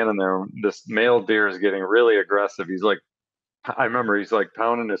are standing there, this male deer is getting really aggressive. He's like, I remember he's like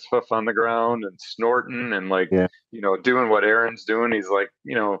pounding his hoof on the ground and snorting and like, doing what Aaron's doing. He's like,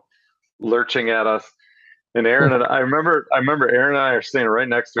 lurching at us. And Aaron and I remember Aaron and I are standing right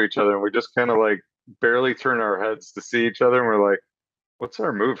next to each other, and we just kind of like barely turn our heads to see each other. And we're like, what's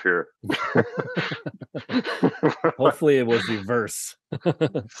our move here? Hopefully it was reverse.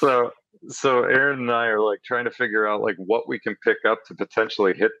 So Aaron and I are like trying to figure out like what we can pick up to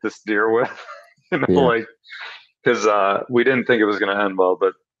potentially hit this deer with, like, because we didn't think it was going to end well,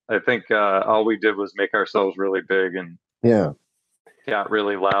 but I think all we did was make ourselves really big and got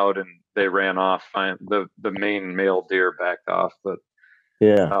really loud, and they ran off. The main male deer backed off, but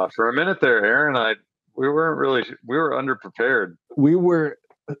Yeah. for a minute there, Aaron, we were underprepared. We were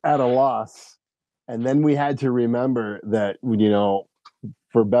at a loss, and then we had to remember that,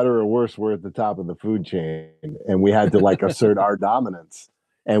 for better or worse, we're at the top of the food chain, and we had to like assert our dominance.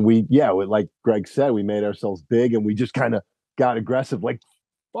 And like Greg said, we made ourselves big, and we just kind of got aggressive, like,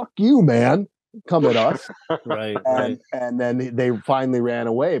 "Fuck you, man, come at us." Right. And then they finally ran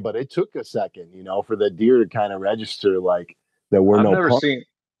away, but it took a second, for the deer to kind of register like there were no punks.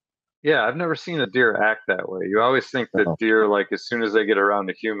 I've never seen a deer act that way. You always think that deer, like as soon as they get around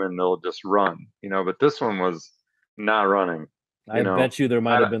a human, they'll just run, but this one was not running. I bet you there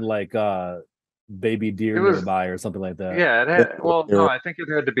might have been like baby deer nearby or something like that. Yeah, no, I think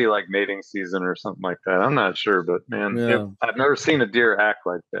it had to be like mating season or something like that. I'm not sure, but man, I've never seen a deer act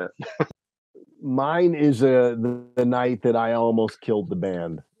like that. Mine is the night that I almost killed the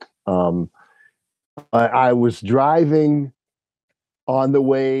band. I was driving on the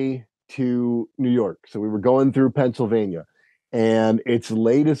way to New York. So we were going through Pennsylvania, and it's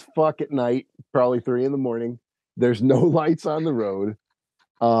late as fuck at night, probably 3 a.m. There's no lights on the road.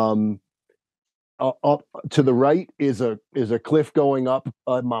 Up to the right is a cliff going up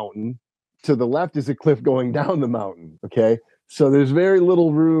a mountain. To the left is a cliff going down the mountain. Okay. So there's very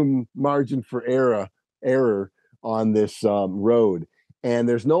little margin for error on this road. And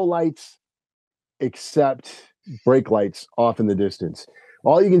there's no lights except brake lights off in the distance.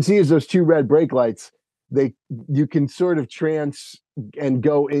 All you can see is those 2 red brake lights. You can sort of trance and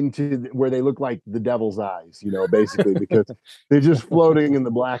go into where they look like the devil's eyes, basically, because they're just floating in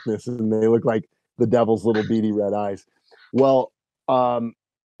the blackness and they look like the devil's little beady red eyes. Well, I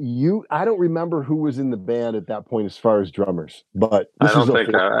don't remember who was in the band at that point as far as drummers, but I don't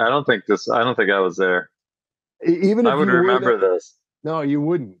think I was there. Even if I would remember this. No, you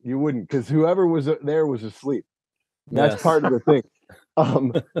wouldn't, because whoever was there was asleep. That's part of the thing.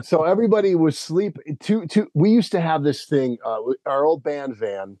 So everybody was asleep. We used to have this thing. Our old band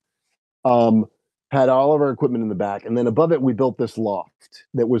van had all of our equipment in the back, and then above it we built this loft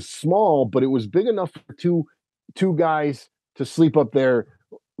that was small, but it was big enough for two guys to sleep up there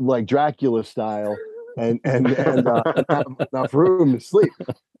like Dracula style, and have enough room to sleep.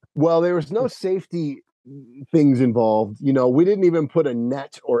 Well, there was no safety things involved. We didn't even put a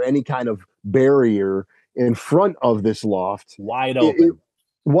net or any kind of barrier in front of this loft. Wide open.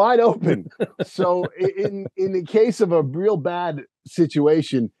 Wide open. So in the case of a real bad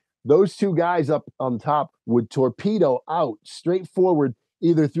situation, those 2 guys up on top would torpedo out straight forward,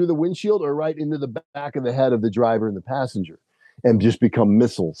 either through the windshield or right into the back of the head of the driver and the passenger, and just become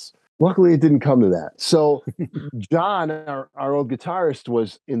missiles. Luckily, it didn't come to that. So John, our old guitarist,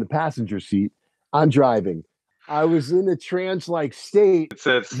 was in the passenger seat. I'm driving. I was in a trance-like state. It's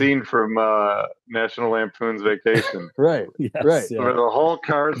that scene from National Lampoon's Vacation. Right, yes, right. Yeah. Where the whole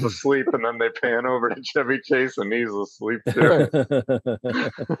car's asleep, and then they pan over to Chevy Chase, and he's asleep too.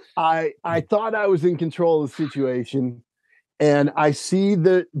 I thought I was in control of the situation, and I see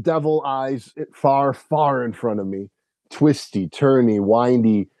the devil eyes far, far in front of me. Twisty, turny,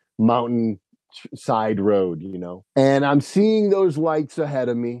 windy mountain side road, and I'm seeing those lights ahead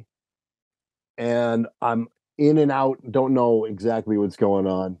of me, and I'm in and out, don't know exactly what's going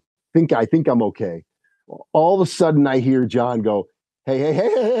on. I think I'm okay. All of a sudden I hear John go, "Hey, hey, hey,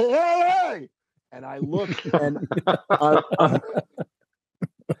 hey, hey, hey, hey." And I look, and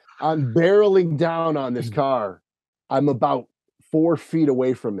I'm barreling down on this car. I'm about 4 feet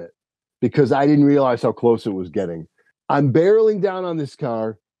away from it because I didn't realize how close it was getting. I'm barreling down on this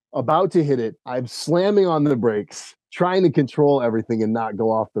car, about to hit it. I'm slamming on the brakes, trying to control everything and not go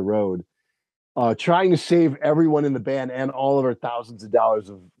off the road. Trying to save everyone in the band and all of our thousands of dollars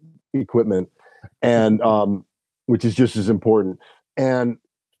of equipment, and which is just as important. And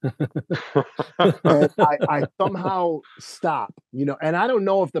I somehow stop, and I don't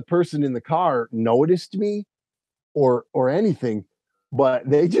know if the person in the car noticed me or anything, but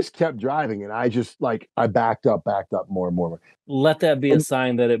they just kept driving, and I just I backed up more and more. Let that be a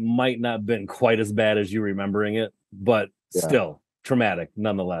sign that it might not have been quite as bad as you remembering it, but still traumatic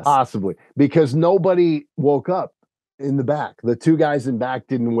nonetheless. Possibly, because nobody woke up in the back. The 2 guys in back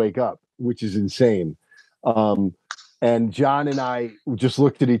didn't wake up, which is insane. And John and I just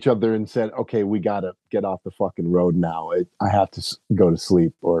looked at each other and said, "Okay, we got to get off the fucking road now. I have to go to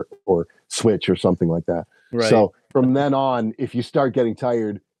sleep or switch or something like that." Right. So from then on, if you start getting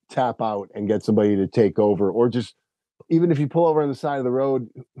tired, tap out and get somebody to take over, or just even if you pull over on the side of the road,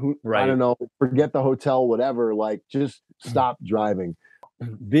 I don't know, forget the hotel, whatever, just stop driving.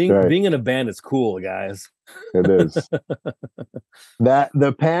 Being in a band is cool, guys. It is. That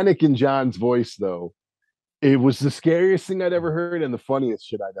the panic in John's voice, though, it was the scariest thing I'd ever heard and the funniest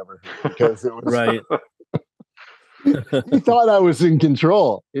shit I'd ever heard because it was Right. he thought I was in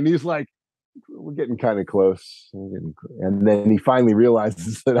control, and he's like, "We're getting kind of close," and then he finally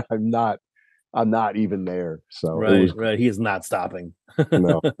realizes that I'm not. I'm not even there. So Right, it was right. He is not stopping.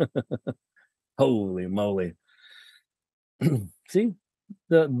 no. Holy moly. See,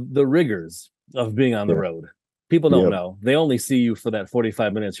 the rigors of being on the Yeah. road. People don't Yep. know. They only see you for that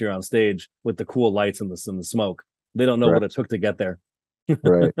 45 minutes here on stage with the cool lights and the smoke. They don't know Right. what it took to get there.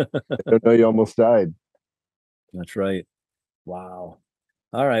 Right. I don't know you almost died. That's right. Wow.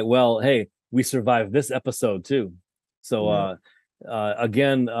 All right. Well, hey, we survived this episode too. So Yeah.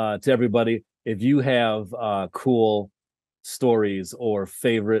 again, to everybody, if you have cool stories or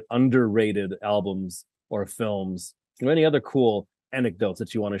favorite underrated albums or films or any other cool anecdotes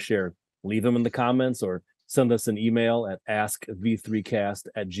that you want to share, leave them in the comments or send us an email at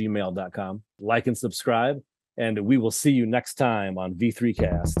askv3cast@gmail.com. Like and subscribe, and we will see you next time on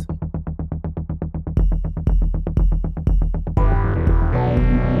V3Cast.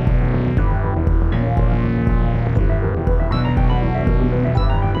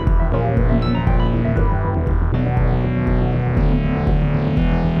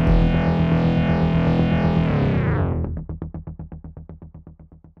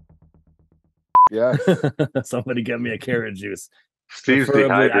 Yes. Somebody get me a carrot juice. Steve's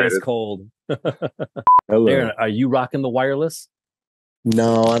Preferably ice dehydrated. cold. Hello. Aaron, are you rocking the wireless?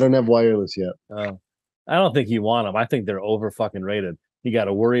 No, I don't have wireless yet. I don't think you want them. I think they're over fucking rated. You got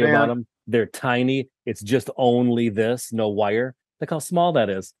to worry Man. about them. They're tiny. It's just only this, no wire. Look how small that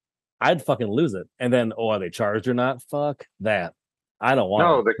is. I'd fucking lose it. And then, oh, are they charged or not? Fuck that. I don't want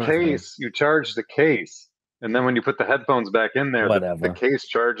No, them. the Not for me. case, you charge the case. And then when you put the headphones back in there, the Whatever. case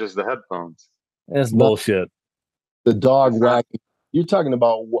charges the headphones. It's Not- bullshit. The dog It's not- wagging. You're talking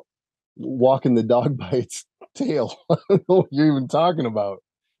about walking the dog by its tail. I don't know what you're even talking about.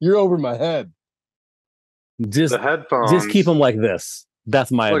 You're over my head. Just The headphones. just keep them like this.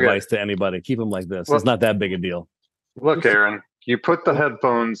 That's my Look at- advice to anybody. Keep them like this. Look- It's not that big a deal. Look, Aaron, you put the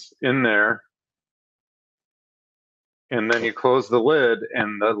headphones in there, and then you close the lid,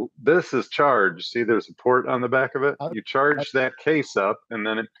 and this is charged. See, there's a port on the back of it. You charge that case up, and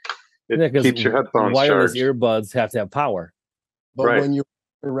then it Yeah, 'cause keeps your headphones wireless charged. earbuds have to have power. But Right. when you're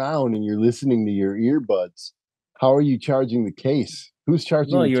around and you're listening to your earbuds, how are you charging the case? Who's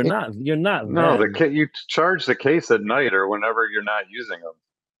charging? No, the you're case? not. You're not. No, then. you charge the case at night or whenever you're not using them,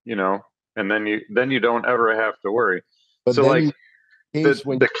 and then you don't ever have to worry. But So then like you case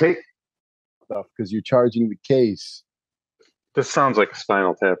when the case. stuff because you're charging the case. This sounds like a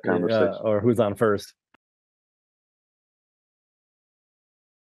Spinal Tap conversation. Or who's on first?